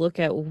try to look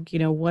at,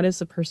 what is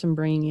the person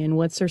bringing in?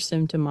 What's their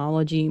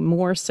symptomology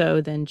more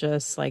so than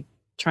just like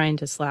trying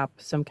to slap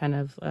some kind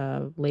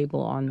of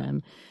label on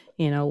them.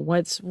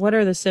 What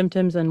are the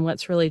symptoms and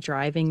what's really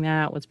driving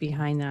that? What's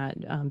behind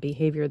that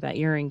behavior that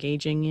you're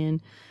engaging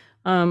in?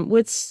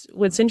 What's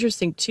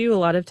interesting too, a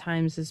lot of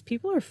times is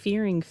people are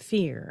fearing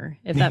fear,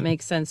 if that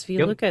makes sense. If you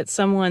Yep. look at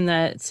someone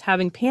that's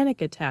having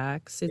panic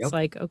attacks, it's Yep.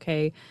 like,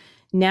 okay,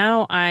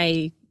 now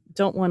I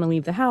don't want to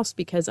leave the house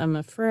because I'm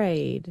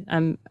afraid.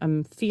 I'm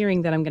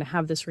fearing that I'm going to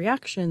have this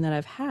reaction that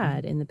I've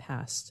had in the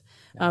past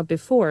Yeah.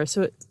 before.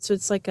 So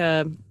it's like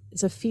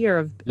it's a fear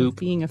of Loop.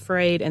 being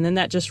afraid, and then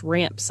that just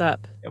ramps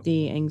up Yep.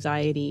 the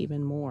anxiety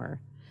even more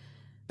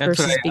That's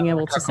what versus being I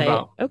able to talk say,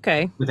 about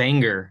okay, with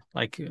anger.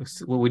 Like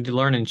what we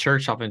learn in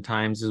church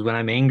oftentimes is when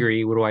I'm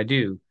angry, what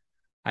do?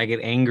 I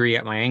get angry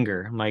at my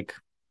anger. I'm like,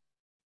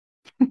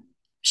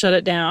 shut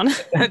it down.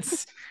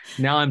 that's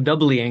now I'm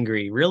doubly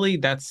angry. Really,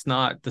 that's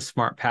not the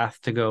smart path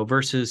to go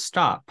versus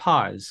stop,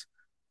 pause.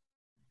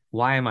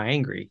 Why am I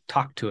angry?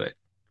 Talk to it,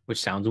 which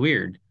sounds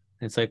weird.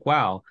 It's like,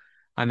 wow,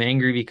 I'm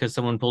angry because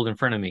someone pulled in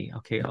front of me.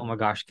 Okay, oh my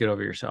gosh, get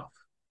over yourself.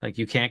 Like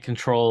you can't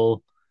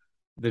control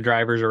the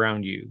drivers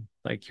around you.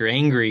 Like you're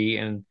angry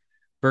and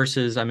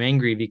versus I'm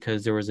angry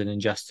because there was an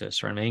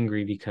injustice or I'm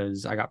angry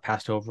because I got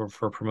passed over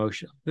for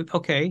promotion.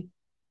 Okay,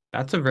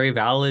 that's a very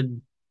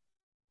valid,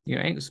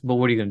 but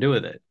what are you going to do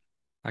with it?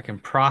 I can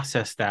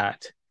process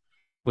that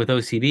with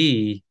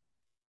OCD.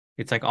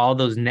 It's like all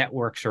those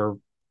networks are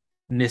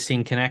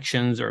missing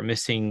connections or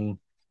missing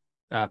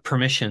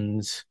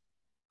permissions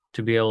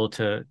to be able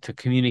to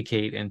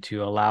communicate and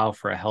to allow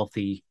for a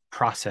healthy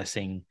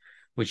processing,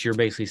 which you're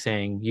basically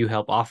saying you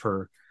help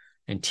offer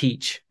and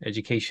teach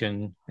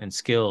education and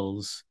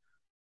skills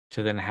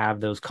to then have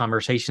those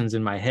conversations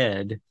in my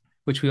head,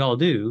 which we all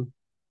do,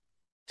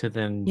 to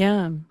then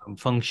Yeah.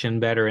 function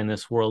better in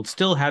this world,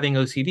 still having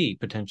OCD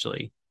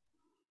potentially,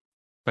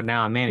 but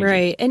now I'm managing.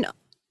 Right.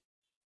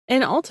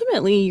 And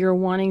ultimately you're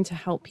wanting to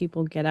help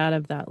people get out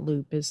of that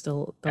loop is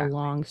the Exactly.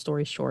 long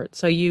story short.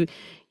 So you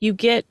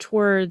get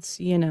towards,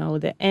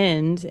 the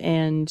end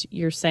and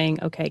you're saying,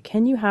 okay,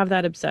 can you have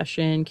that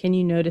obsession? Can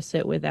you notice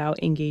it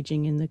without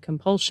engaging in the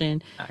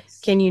compulsion? Nice.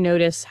 Can you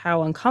notice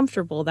how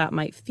uncomfortable that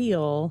might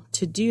feel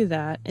to do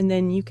that? And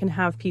then you can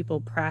have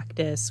people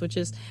practice, which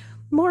is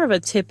more of a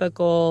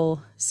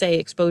typical, say,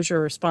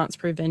 exposure response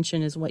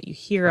prevention is what you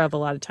hear Right. of a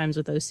lot of times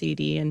with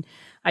OCD. And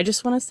I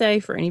just want to say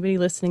for anybody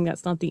listening,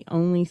 that's not the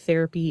only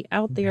therapy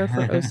out there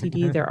for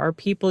OCD. There are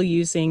people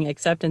using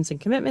acceptance and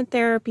commitment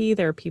therapy.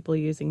 There are people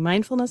using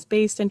mindfulness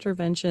based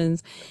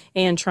interventions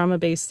and trauma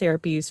based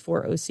therapies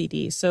for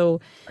OCD. So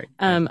Right.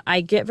 Right.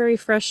 I get very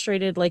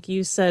frustrated, like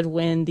you said,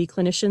 when the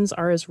clinicians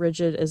are as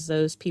rigid as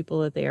those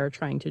people that they are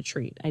trying to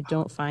treat. I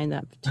don't find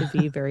that to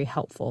be very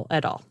helpful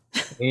at all.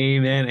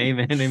 Amen.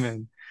 Amen.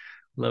 Amen.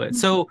 Love it.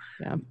 So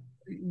Yeah.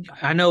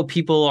 I know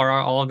people are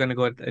all going to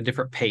go at a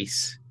different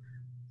pace.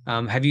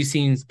 Have you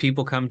seen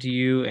people come to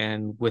you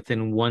and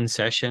within one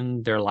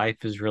session, their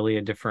life is really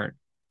a different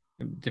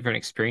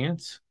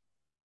experience?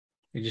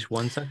 In just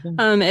one session?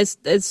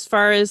 As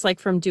far as like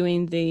from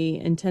doing the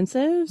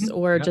intensives Mhm.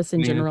 or Yep. just in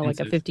I mean, general, like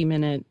a intensives.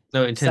 50-minute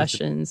No, intensive.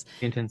 sessions.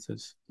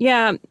 Intensives.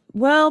 Yeah,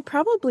 well,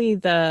 probably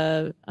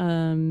the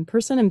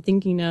person I'm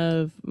thinking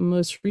of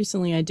most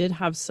recently, I did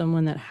have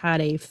someone that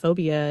had a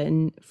phobia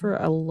and for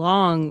a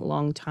long,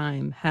 long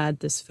time had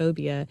this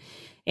phobia.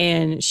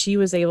 And she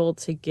was able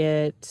to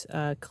get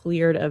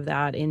cleared of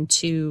that in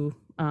two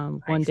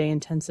one Nice. day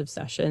intensive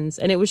sessions.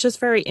 And it was just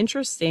very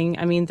interesting.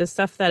 I mean, the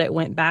stuff that it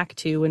went back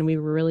to when we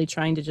were really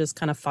trying to just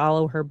kind of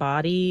follow her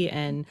body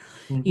and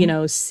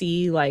Hmm.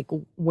 see like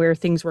where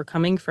things were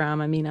coming from.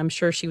 I mean, I'm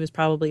sure she was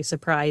probably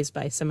surprised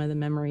by some of the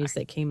memories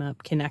that came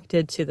up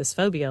connected to this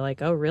phobia.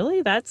 Like, oh,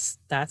 really? That's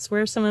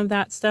where some of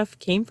that stuff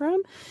came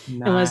from,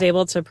 and was Nice.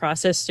 able to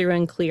process through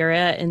and clear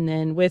it. And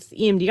then with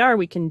EMDR,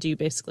 we can do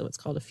basically what's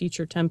called a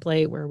future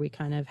template, where we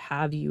kind of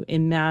have you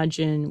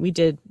imagine. We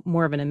did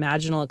more of an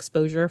imaginal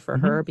exposure for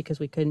Hmm. her because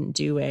we couldn't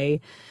do a,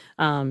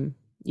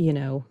 you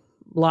know,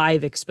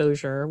 live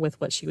exposure with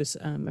what she was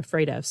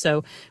afraid of.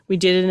 So we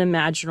did an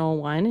imaginal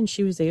one and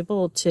she was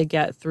able to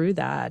get through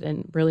that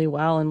and really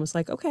well and was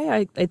like,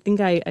 okay, I think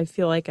I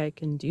feel like I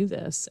can do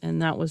this.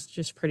 And that was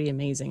just pretty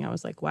amazing. I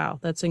was like, wow,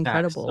 that's That's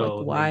incredible. Like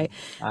so why, amazing.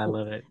 I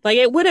love it. like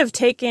it would have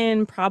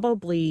taken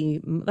probably,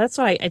 that's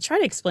why I try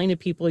to explain to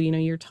people,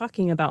 you're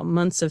talking about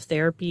months of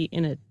therapy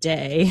in a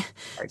day.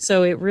 Right.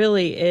 So it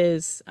really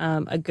is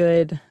a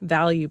good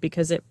value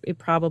because it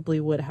probably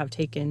would have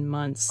taken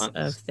months of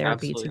Months.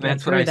 therapy to Absolutely. And get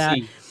that's what I through that.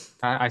 see.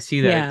 I see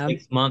that it Yeah.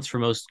 takes months for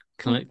most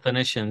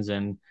clinicians,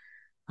 and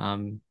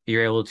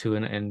you're able to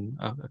in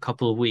a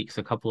couple of weeks,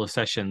 a couple of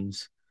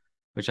sessions,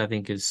 which I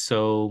think is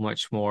so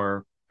much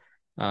more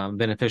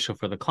beneficial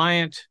for the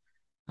client.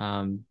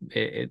 A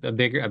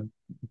bigger,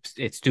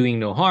 it's doing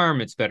no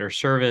harm. It's better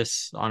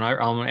service on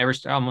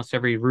almost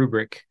every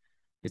rubric.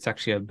 It's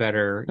actually a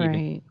better even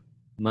Right.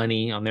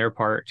 money on their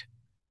part.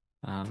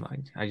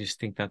 I just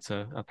think that's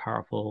a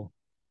powerful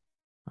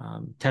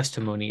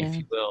testimony, if Yeah.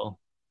 you will.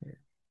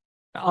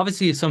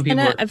 Obviously, some And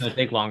people are I've going to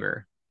take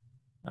longer.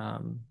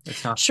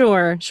 It's not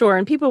Sure, sure.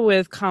 And people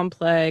with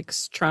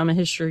complex trauma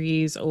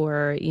histories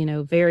or,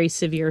 very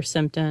severe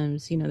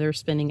symptoms, they're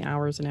spending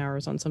hours and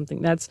hours on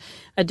something. That's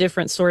a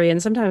different story.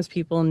 And sometimes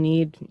people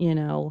need,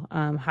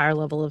 higher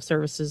level of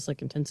services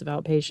like intensive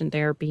outpatient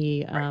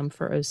therapy right,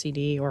 for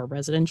OCD or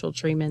residential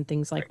treatment,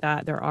 things like right.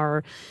 that. There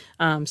are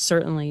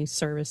certainly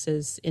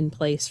services in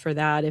place for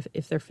that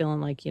if they're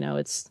feeling like,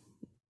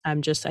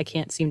 I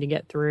can't seem to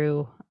get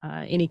through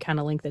any kind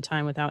of length of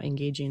time without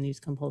engaging these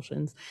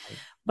compulsions. Right.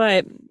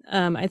 But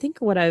I think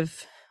what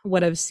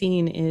I've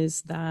seen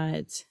is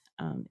that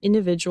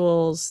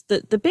individuals,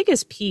 the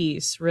biggest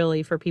piece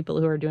really for people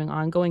who are doing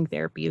ongoing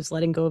therapy is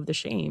letting go of the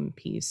shame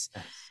piece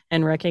Yes.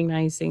 and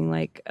recognizing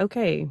like,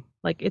 okay,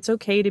 like it's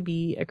okay to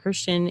be a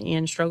Christian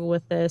and struggle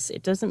with this.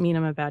 It doesn't mean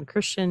I'm a bad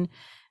Christian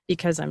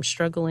because I'm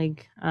struggling.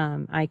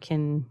 I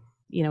can,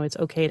 it's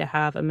okay to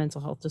have a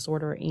mental health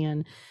disorder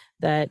and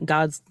that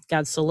God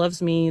still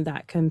loves me,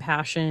 that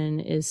compassion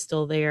is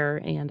still there,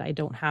 and I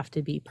don't have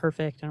to be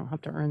perfect. I don't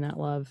have to earn that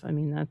love. I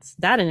mean,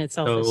 that in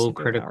itself is So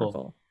super critical.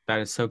 powerful.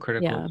 That is so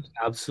critical. Yeah.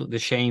 Absolutely. The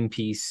shame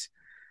piece,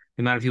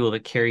 the amount of people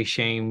that carry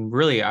shame,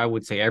 really, I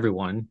would say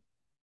everyone,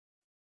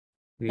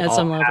 we At all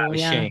some level, have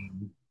yeah.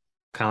 shame,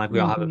 kind of like we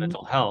all have a Mhm.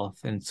 mental health.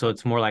 And so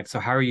it's more like, so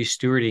how are you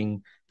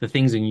stewarding the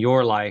things in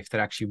your life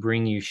that actually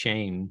bring you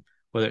shame,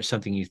 whether it's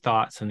something you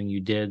thought, something you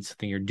did,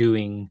 something you're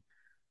doing,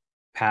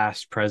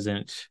 past,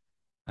 present.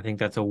 I think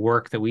that's a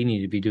work that we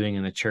need to be doing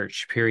in the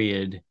church,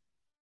 period,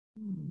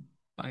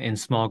 in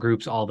small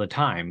groups all the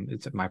time.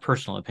 It's my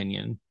personal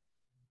opinion.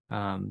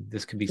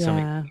 This could be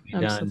something that Yeah, can be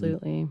done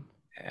absolutely.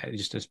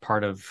 just as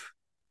part of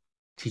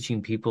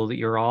teaching people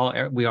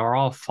that we are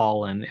all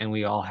fallen and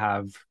we all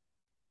have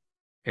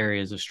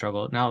areas of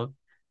struggle. Now,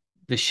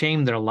 the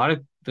shame that a lot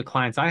of the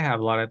clients I have,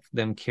 a lot of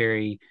them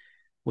carry,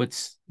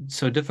 what's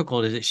so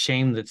difficult is it's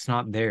shame that's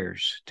not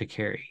theirs to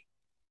carry.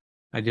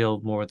 I deal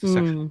more with the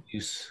sexual Mm.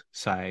 abuse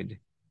side.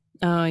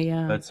 Oh,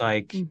 yeah. But it's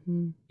like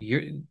Mhm.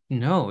 you're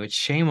no, it's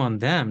shame on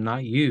them,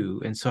 not you.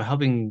 And so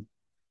helping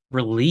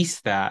release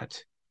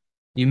that.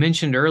 You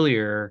mentioned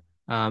earlier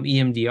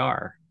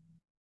EMDR.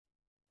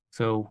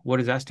 So what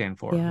does that stand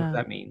for? What does Yeah.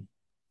 that mean?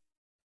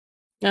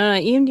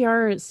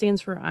 EMDR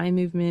stands for eye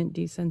movement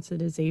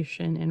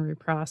desensitization and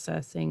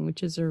reprocessing,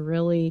 which is a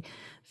really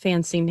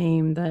fancy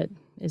name that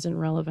isn't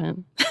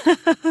relevant.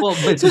 Well,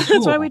 but it's So a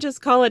that's why we tool.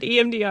 just call it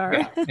EMDR.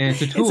 Yeah, and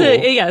it's a It's a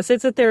tool. yes,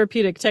 it's a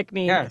therapeutic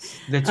technique. Yes,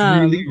 that's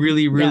really,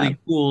 really, Yeah, really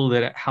cool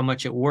that how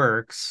much it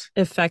works.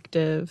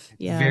 effective.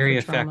 It's Yeah, for very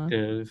trauma.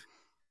 effective.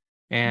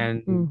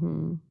 And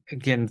Mm-hmm.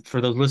 again,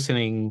 for those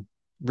listening,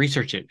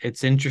 research it.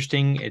 It's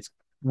interesting. It's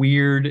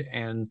weird.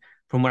 And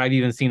from what I've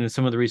even seen in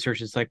some of the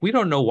research, it's like we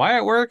don't know why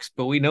it works,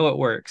 but we know it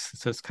works.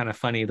 So it's kind of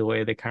funny the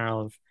way they kind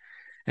of,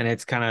 and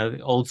it's kind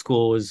of old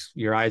school was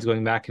your eyes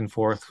going back and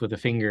forth with a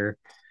finger.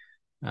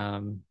 I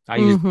use I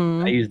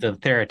Mm-hmm. use the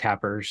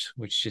Theratappers,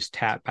 which just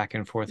tap back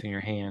and forth in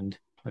your hand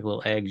like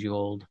little eggs you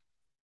hold.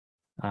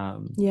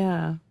 Um,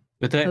 Yeah,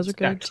 but those are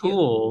that good too.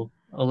 tool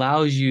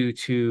allows you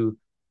to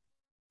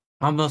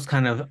almost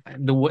kind of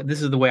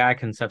this is the way I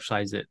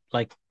conceptualize it,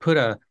 like put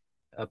a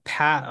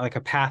path like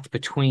a path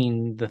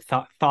between the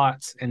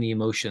thoughts and the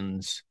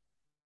emotions,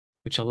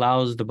 which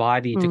allows the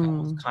body to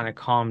Mm. kind of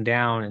calm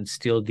down and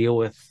still deal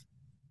with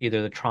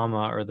either the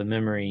trauma or the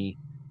memory,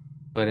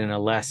 but in a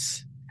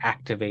less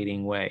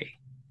activating way.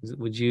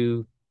 Would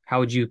you, how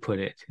would you put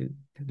it?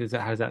 How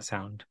does that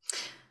sound?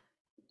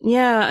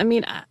 Yeah, I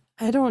mean,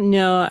 I don't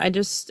know. I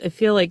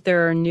feel like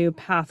there are new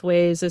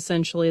pathways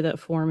essentially that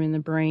form in the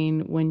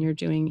brain when you're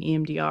doing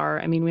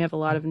EMDR. I mean, we have a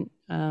lot of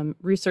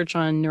research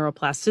on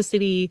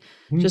neuroplasticity,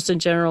 Mhm. just in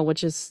general,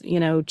 which is,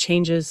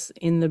 changes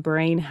in the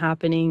brain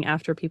happening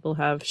after people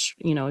have,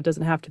 it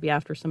doesn't have to be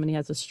after somebody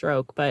has a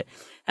stroke, but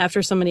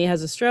after somebody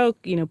has a stroke,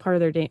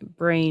 part of their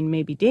brain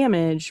may be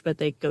damaged, but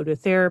they go to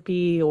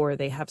therapy or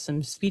they have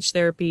some speech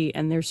therapy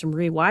and there's some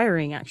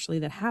rewiring actually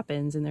that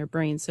happens in their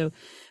brain. So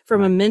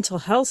from a Right. mental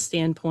health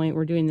standpoint,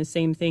 we're doing the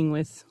same thing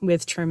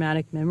with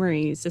traumatic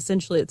memories.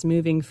 Essentially, it's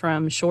moving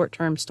from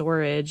short-term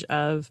storage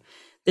of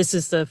this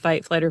is the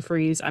fight, flight, or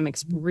freeze. I'm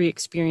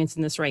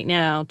re-experiencing this right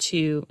now.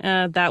 To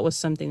that was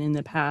something in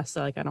the past,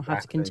 so like I don't have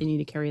to Exactly. continue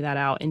to carry that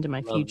out into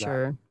my Love that.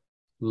 future.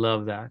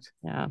 Love that.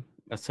 Yeah,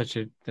 That's such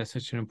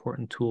an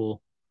important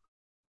tool.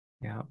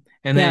 Yeah.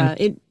 And then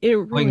yeah. It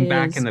really going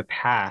back in is. the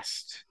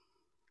past,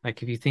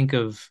 like if you think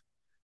of,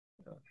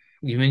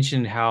 you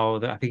mentioned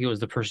how I think it was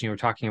the person you were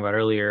talking about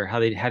earlier,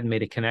 how they hadn't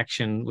made a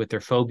connection with their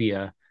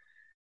phobia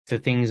to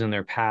things in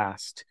their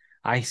past.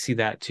 I see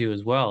that too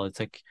as well.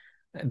 It's like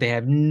they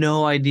have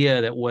no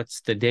idea that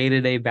what's the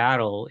day-to-day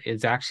battle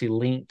is actually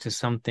linked to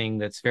something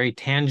that's very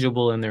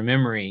tangible in their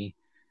memory.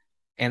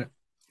 And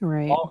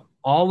Right.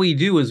 all we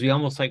do is we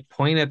almost like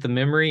point at the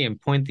memory and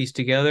point these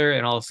together,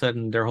 and all of a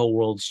sudden their whole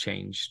world's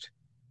changed.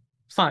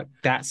 It's not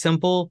that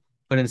simple,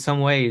 but in some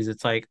ways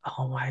it's like,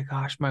 oh my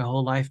gosh, my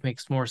whole life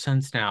makes more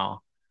sense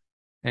now.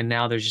 And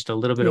now there's just a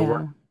little bit of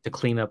work Yeah. to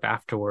clean up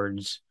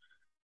afterwards.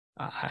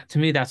 To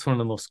me, that's one of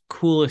the most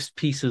coolest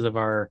pieces of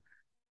our,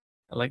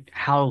 like,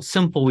 how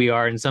simple we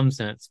are in some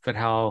sense, but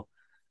how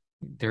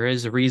there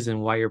is a reason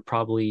why you're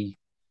probably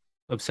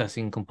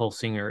obsessing,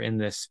 compulsing, or in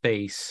this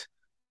space.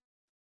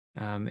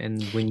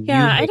 And when you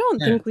Yeah, I make don't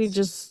think we sense,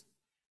 just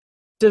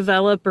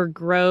develop or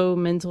grow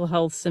mental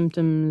health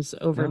symptoms no,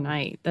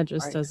 overnight. That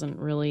just right. doesn't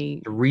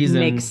really The make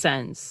reason,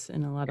 sense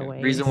in a lot of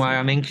yeah, reason ways. why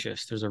I'm Yeah.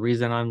 anxious. There's a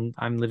reason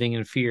I'm living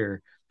in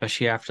fear,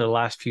 especially after the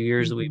last few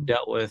years that we've Hmm.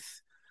 dealt with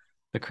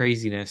the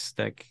craziness.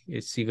 Like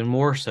it's even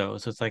more so.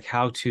 So it's like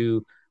how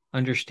to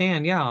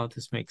understand, yeah,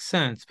 this makes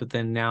sense, but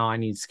then now I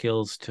need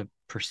skills to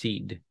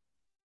proceed,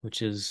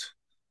 which is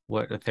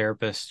what a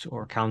therapist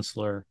or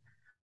counselor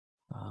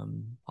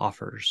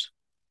offers.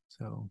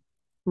 So,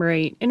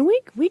 Right. And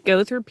we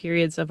go through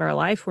periods of our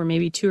life where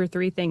maybe two or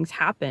three things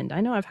happened.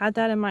 I know I've had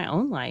that in my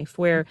own life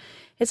where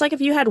it's like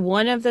if you had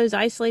one of those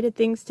isolated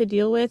things to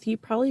deal with, you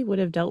probably would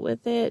have dealt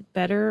with it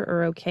better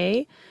or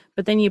okay.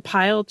 But then you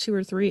pile two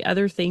or three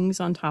other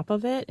things on top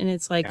of it and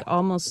it's like yeah.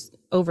 almost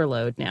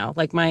overload now.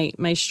 Like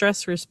my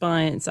stress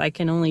response, I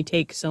can only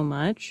take so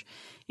much.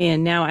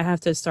 And now I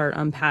have to start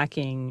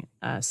unpacking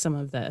some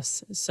of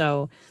this.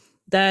 So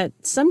that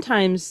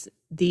sometimes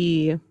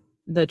the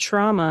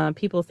trauma,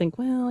 people think,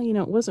 well,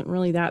 it wasn't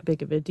really that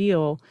big of a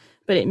deal,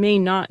 but it may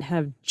not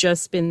have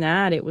just been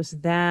that. It was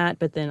that,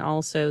 but then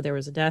also there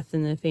was a death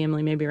in the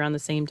family, maybe around the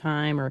same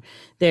time, or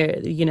there,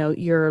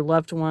 your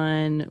loved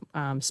one,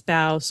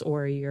 spouse,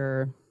 or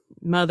your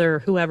mother,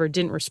 whoever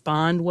didn't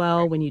respond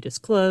well when you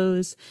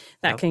disclose.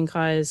 That Yep. can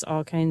cause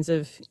all kinds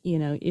of,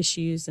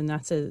 issues, and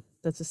that's a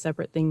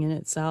separate thing in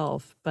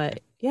itself.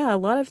 But yeah, a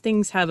lot of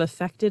things have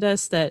affected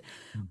us that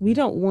we Mhm.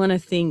 don't want to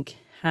think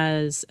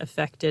has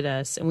affected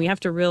us. And we have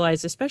to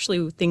realize, especially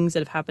with things that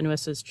have happened to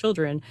us as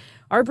children,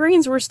 our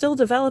brains were still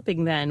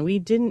developing then. We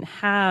didn't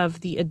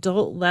have the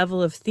adult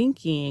level of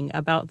thinking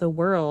about the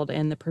world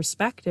and the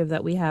perspective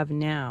that we have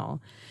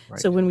now.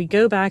 So Right. when we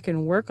go back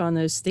and work on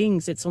those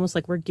things, it's almost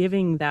like we're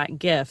giving that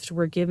gift.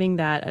 We're giving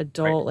that Right.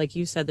 adult, like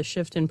you said, the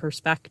shift in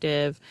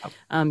perspective,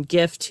 Yep.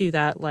 gift to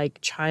that like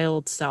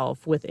child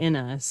self within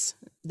us,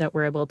 that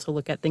we're able to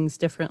look at things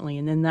differently,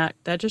 and then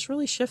that just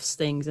really shifts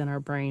things in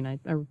our brain. I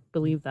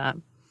believe that.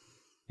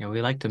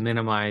 We like to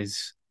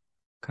minimize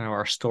kind of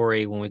our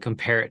story when we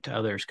compare it to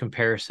others.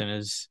 Comparison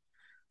is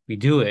we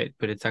do it,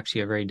 but it's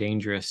actually a very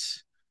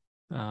dangerous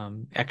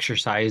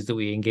exercise that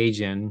we engage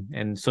in.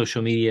 And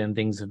social media and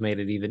things have made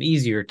it even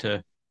easier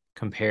to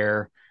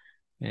compare.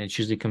 And it's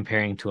usually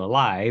comparing to a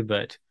lie,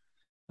 but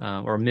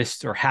or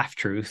missed or half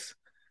truth.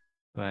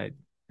 But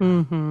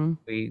Mm-hmm.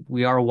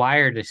 we are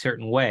wired a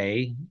certain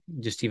way,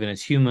 just even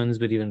as humans,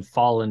 but even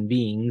fallen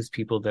beings,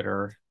 people that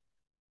are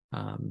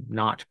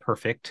not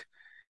perfect.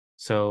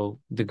 So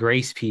the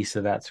grace piece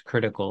of that's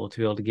critical to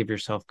be able to give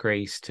yourself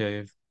grace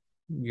to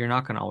you're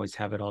not going to always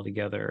have it all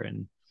together.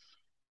 And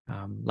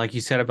like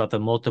you said about the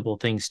multiple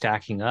things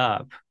stacking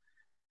up,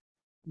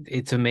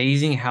 it's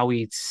amazing how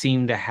we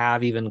seem to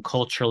have even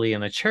culturally in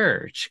the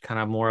church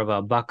kind of more of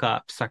a buck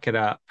up, suck it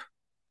up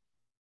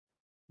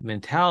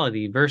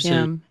mentality versus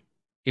Yeah.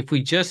 if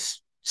we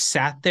just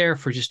sat there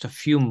for just a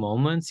few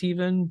moments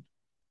even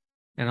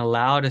and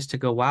allowed us to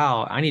go,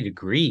 wow, I need to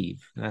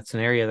grieve. And that's an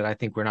area that I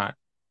think we're not,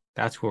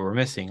 that's where we're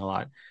missing a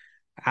lot.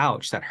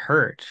 Ouch, that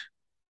hurt.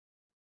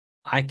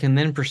 I can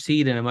then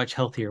proceed in a much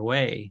healthier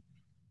way.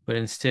 But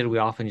instead, we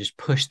often just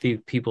push the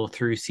people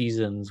through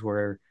seasons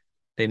where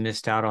they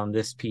missed out on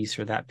this piece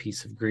or that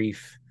piece of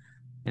grief.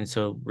 And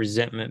so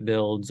resentment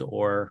builds,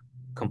 or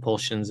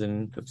compulsions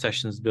and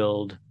obsessions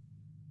build,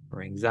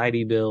 or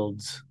anxiety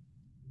builds.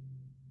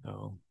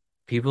 So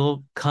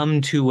people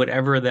come to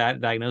whatever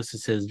that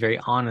diagnosis is very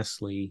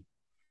honestly.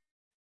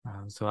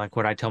 So like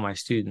what I tell my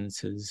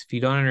students is if you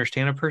don't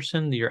understand a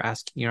person, you're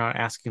not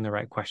asking the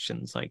right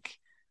questions. Like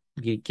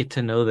you get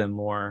to know them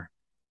more.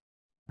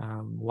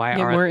 Why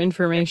Get are more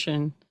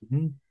information.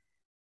 Mhm.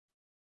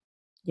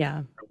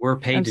 Yeah, We're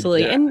paid to do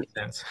absolutely. that And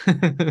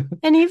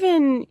in a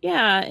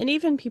sense.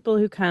 even people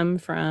who come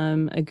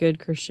from a good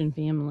Christian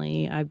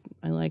family, I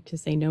like to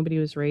say nobody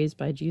was raised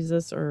by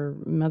Jesus or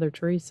Mother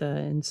Teresa,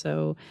 and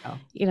so,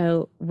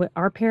 Yeah.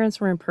 our parents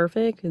were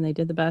imperfect and they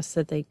did the best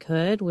that they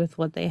could with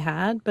what they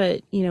had.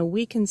 But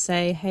we can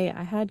say, hey,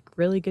 I had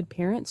really good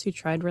parents who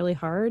tried really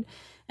hard,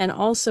 and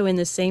also in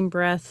the same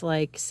breath,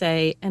 like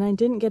say, and I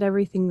didn't get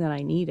everything that I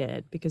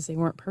needed because they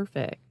weren't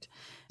perfect.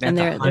 And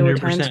That's a there were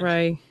hundred times percent.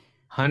 where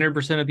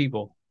 100% of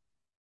people.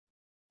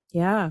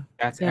 yeah,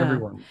 That's yeah.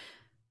 everyone.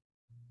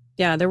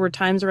 Yeah, there were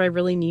times where I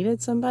really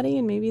needed somebody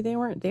and maybe they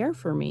weren't there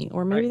for me,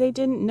 or maybe Right. they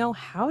didn't know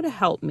how to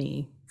help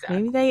me.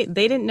 Maybe Exactly.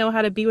 they didn't know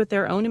how to be with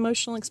their own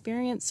emotional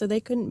experience, so they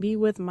couldn't be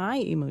with my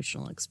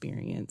emotional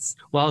experience.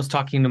 Well, I was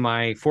talking to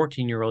my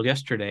 14-year-old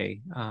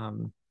yesterday.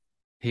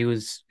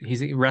 He's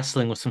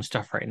wrestling with some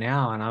stuff right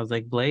now, and I was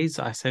like, Blaze,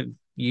 I said,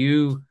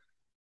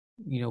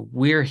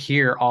 we're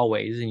here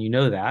always, and you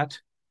know that,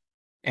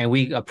 and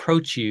we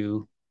approach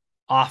you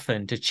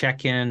often to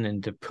check in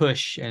and to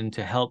push and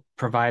to help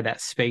provide that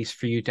space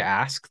for you to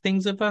ask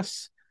things of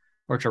us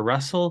or to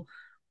wrestle.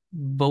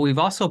 but we've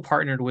also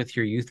partnered with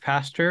your youth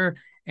pastor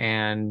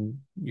and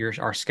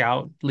our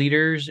scout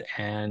leaders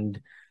and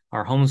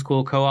our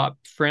homeschool co-op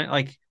friend.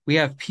 Like we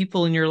have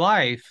people in your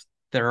life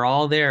that are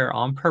all there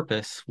on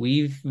purpose.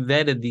 We've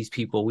vetted these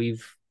people.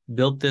 We've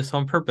built this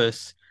on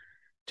purpose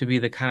to be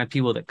the kind of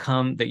people that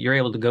come that you're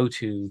able to go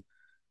to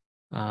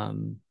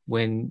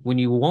when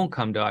you won't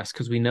come to us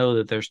because we know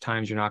that there's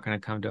times you're not going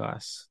to come to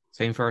us.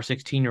 Same for our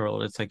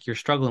 16-year-old. It's like you're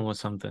struggling with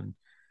something.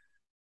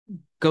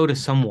 Go to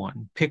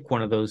someone, pick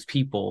one of those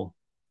people,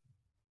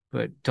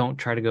 but don't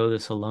try to go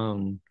this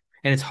alone.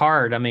 And it's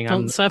hard. I mean,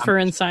 Don't suffer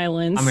in I'm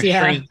silence. a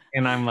Yeah. shrink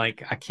and I'm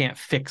like, I can't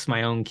fix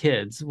my own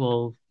kids.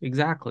 Well,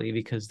 exactly,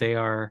 because they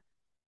are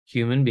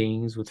human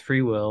beings with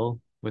free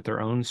will, with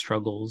their own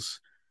struggles,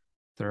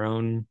 their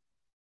own,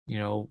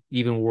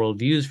 even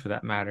worldviews for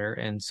that matter.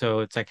 And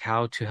so it's like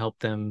how to help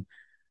them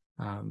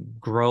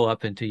grow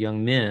up into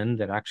young men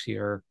that actually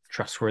are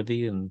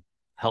trustworthy and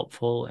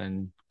helpful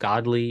and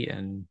godly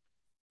and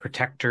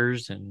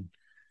protectors. And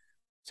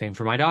same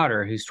for my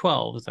daughter who's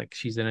 12. It's like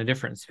she's in a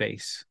different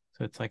space.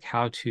 So it's like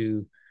how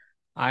to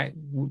my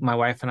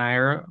wife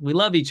and we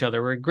love each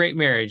other. We're a great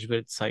marriage, but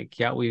it's like,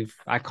 yeah,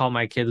 I call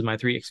my kids my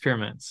three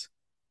experiments.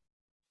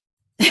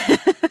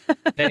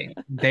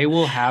 They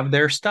will have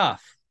their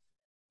stuff.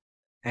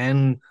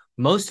 And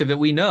most of it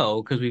we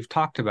know because we've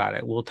talked about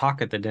it. We'll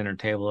talk at the dinner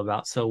table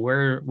about, so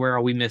where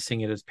are we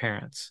missing it as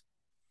parents?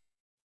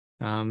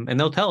 And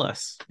they'll tell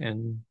us,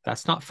 and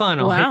that's not fun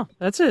always. Wow,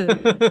 that's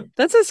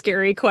a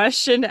scary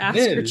question to It ask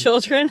your is.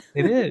 children.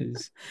 It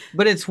is.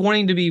 But it's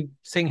wanting to be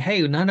saying,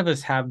 hey, none of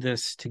us have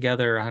this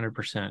together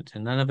 100%,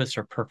 and none of us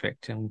are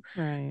perfect. And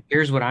Right.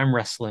 here's what I'm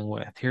wrestling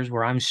with. Here's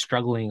where I'm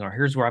struggling, or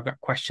here's where I've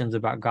got questions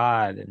about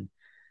God.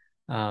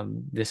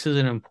 And this is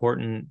an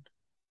important,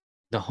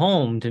 the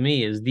home to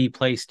me is the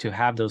place to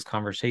have those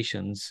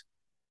conversations.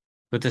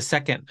 But the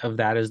second of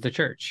that is the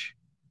church.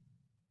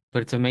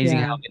 But it's amazing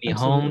how Yeah, many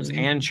homes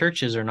absolutely. and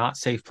churches are not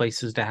safe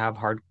places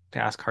to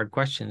ask hard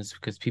questions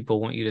because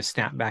people want you to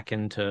snap back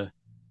into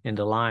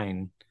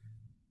line.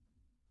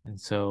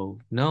 And so,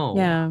 no,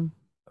 Yeah.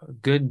 a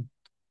good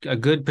a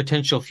good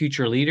potential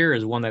future leader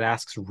is one that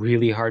asks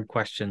really hard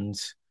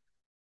questions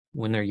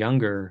when they're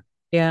younger.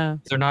 Yeah.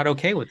 They're not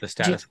okay with the Je-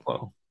 status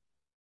quo.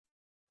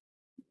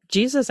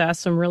 Jesus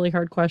asked some really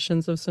hard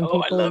questions of some Oh,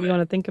 I people, if love you it.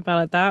 want to think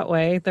about it that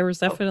way. There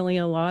was Oh, definitely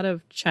a lot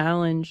of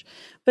challenge,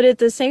 but at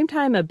the same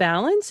time, a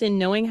balance in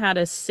knowing how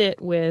to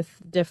sit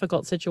with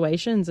difficult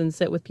situations and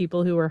sit with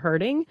people who are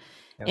hurting.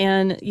 yep.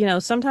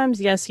 And, sometimes,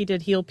 yes, he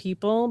did heal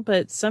people,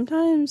 but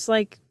sometimes,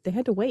 like, they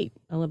had to wait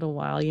a little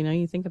while.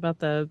 You think about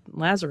the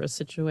Lazarus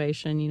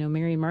situation,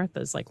 Mary and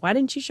Martha's like, why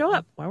didn't you show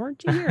up? Why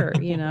weren't you here?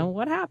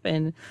 What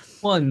happened?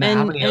 Well, and how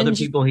And, many other and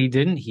people he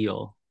didn't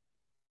heal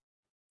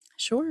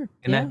sure.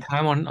 in that Yeah.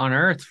 time on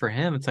Earth for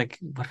him? It's like,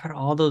 what about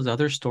all those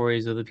other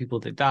stories of the people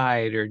that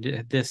died or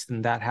did this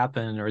and that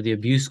happened or the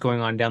abuse going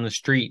on down the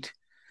street?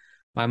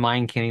 My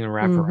mind can't even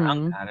wrap around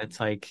Mm-hmm. that. It's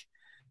like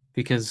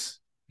because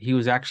he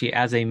was actually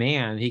as a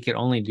man, he could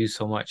only do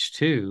so much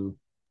too,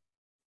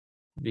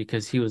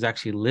 because he was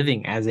actually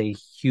living as a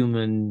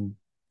human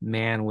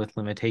man with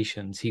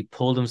limitations. He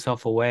pulled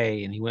himself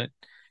away and he went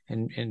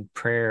in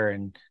prayer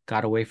and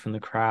got away from the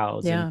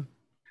crowds and Yeah.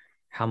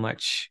 how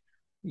much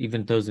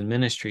even those in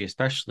ministry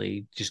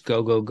especially just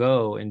go go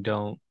go and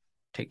don't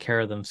take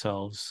care of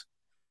themselves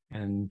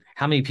and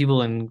how many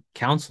people in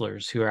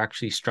counselors who are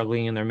actually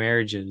struggling in their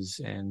marriages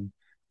and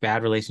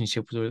bad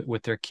relationships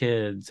with their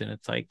kids and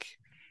it's like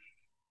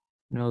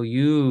no,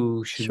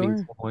 you should be Sure.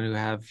 someone who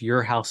have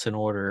your house in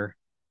order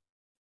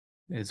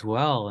as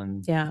well.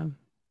 And Yeah.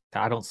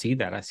 I don't see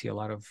that. I see a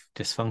lot of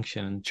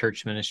dysfunction in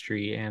church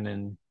ministry and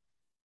in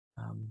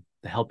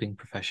the helping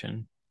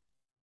profession.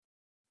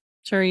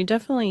 Sure. You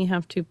definitely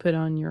have to put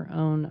on your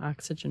own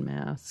oxygen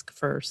mask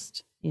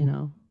first,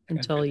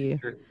 until you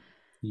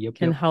Yep,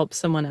 can yep. help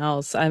someone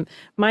else.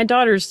 My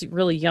daughter's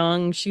really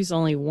young. She's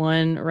only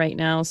 1 right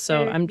now,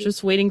 so I'm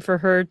just waiting for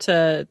her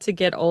to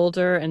get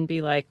older and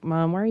be like,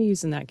 "Mom, why are you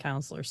using that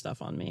counselor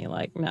stuff on me?"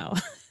 Like, no,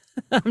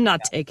 I'm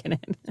not taking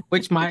it.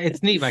 Which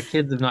it's neat. My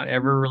kids have not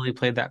ever really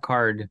played that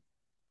card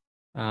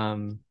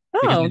um,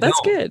 because Oh,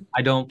 that's good.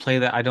 I don't play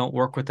that. I don't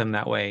work with them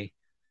that way.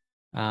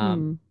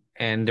 Hmm.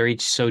 And they're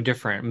each so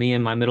different. Me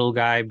and my middle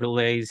guy,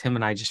 Blaze, him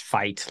and I just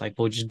fight. Like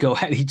we'll just go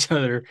at each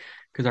other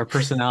because our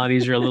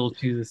personalities are a little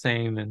too the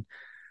same. And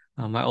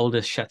my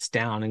oldest shuts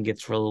down and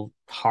gets real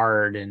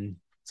hard, and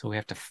so we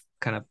have to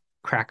kind of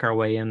crack our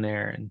way in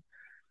there.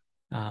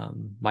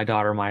 And my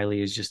daughter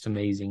Miley is just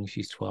amazing.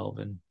 She's 12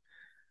 and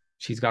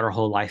she's got her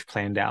whole life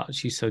planned out.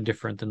 She's so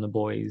different than the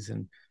boys,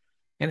 and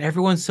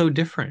everyone's so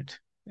different,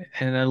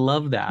 and I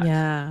love that.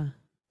 Yeah.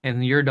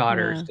 And your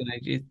daughters,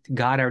 Yeah.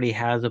 God already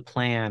has a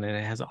plan, and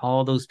it has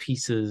all those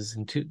pieces,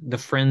 and the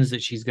friends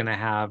that she's going to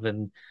have,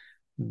 and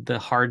the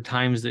hard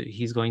times that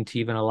he's going to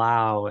even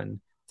allow. And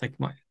it's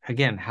like,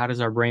 again, how does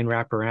our brain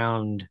wrap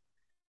around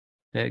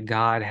that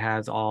God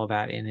has all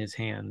that in his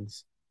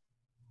hands?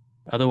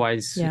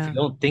 Otherwise, if you Yeah.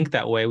 don't think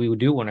that way, we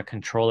do want to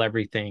control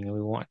everything and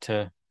we want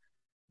to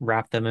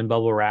wrap them in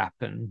bubble wrap.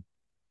 And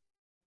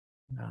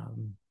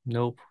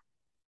nope.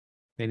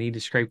 They need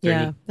to scrape their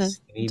Yeah, that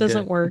knees.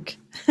 doesn't work.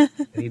 They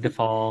need to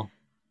fall.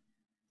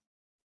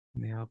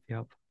 Yep,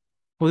 yep.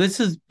 Well, this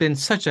has been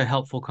such a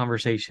helpful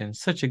conversation.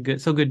 So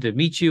good to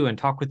meet you and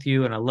talk with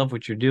you. And I love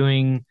what you're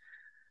doing.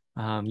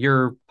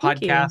 Your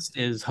Thank you. podcast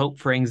is Hope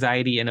for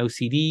Anxiety and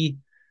OCD.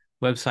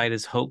 Website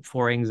is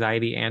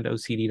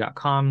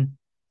hopeforanxietyandocd.com.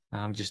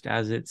 Just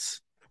as it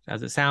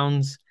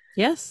sounds.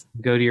 Yes.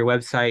 Go to your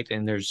website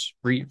and there's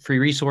free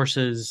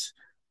resources,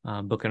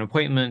 book an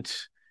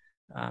appointment,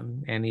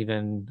 and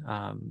even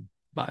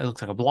it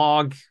looks like a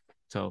blog.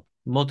 So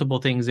multiple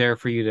things there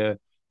for you to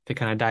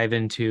kind of dive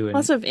into. And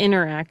Lots of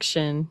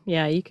interaction.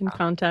 Yeah, you can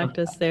contact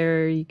us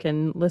there. You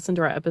can listen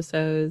to our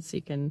episodes.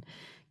 You can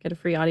get a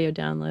free audio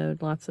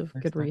download. Lots of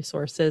good excellent.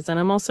 resources. And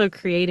I'm also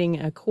creating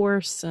a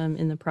course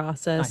in the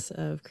process Nice.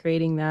 of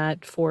creating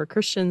that for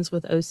Christians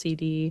with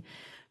OCD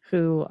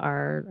who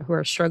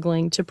are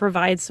struggling, to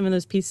provide some of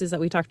those pieces that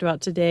we talked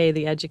about today,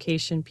 the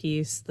education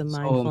piece, the So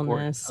important.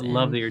 mindfulness, I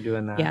love and that you're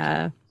doing that.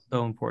 yeah.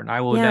 So important.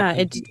 I will Yeah,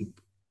 definitely be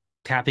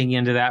tapping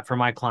into that for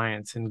my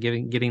clients and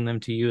getting them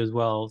to you as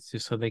well,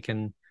 just so they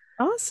can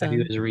have you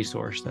awesome. as a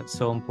resource. That's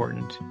so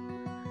important.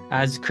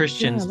 As Yeah, I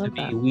Christians, to love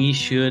be, that. we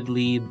should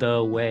lead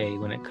the way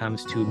when it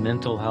comes to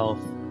mental health,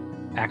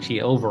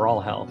 actually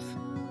overall health,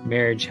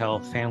 marriage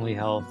health, family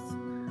health.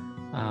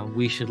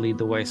 We should lead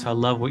the way. So I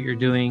love what you're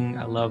doing.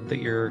 I love that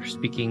you're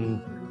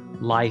speaking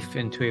life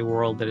into a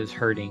world that is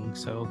hurting.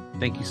 So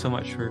thank you so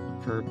much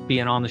for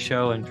being on the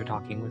show and for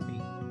talking with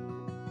me.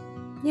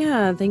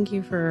 Yeah, thank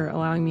you for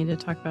allowing me to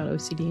talk about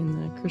OCD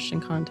in the Christian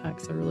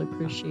context. I really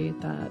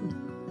appreciate that.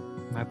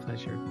 My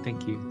pleasure.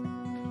 Thank you.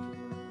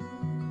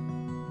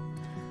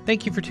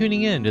 Thank you for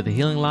tuning in to the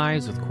Healing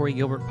Lives with Corey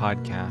Gilbert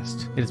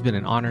podcast. It has been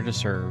an honor to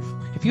serve.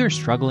 If you are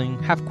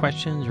struggling, have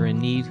questions, or in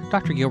need,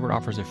 Dr. Gilbert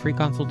offers a free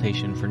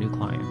consultation for new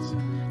clients.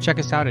 Check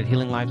us out at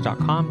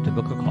healinglives.com to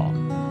book a call.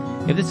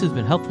 If this has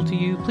been helpful to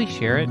you, please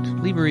share it,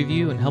 leave a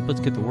review, and help us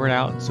get the word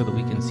out so that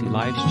we can see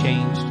lives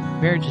changed,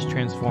 marriages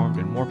transformed,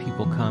 and more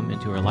people come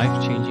into a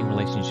life-changing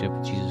relationship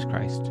with Jesus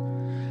Christ.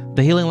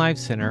 The Healing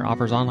Lives Center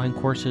offers online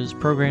courses,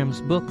 programs,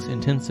 books,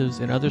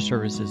 intensives, and other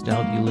services to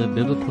help you live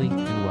biblically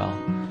and well.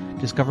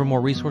 Discover more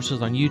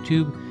resources on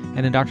YouTube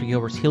and in Dr.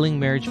 Gilbert's Healing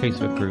Marriage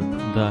Facebook group,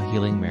 The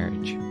Healing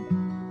Marriage.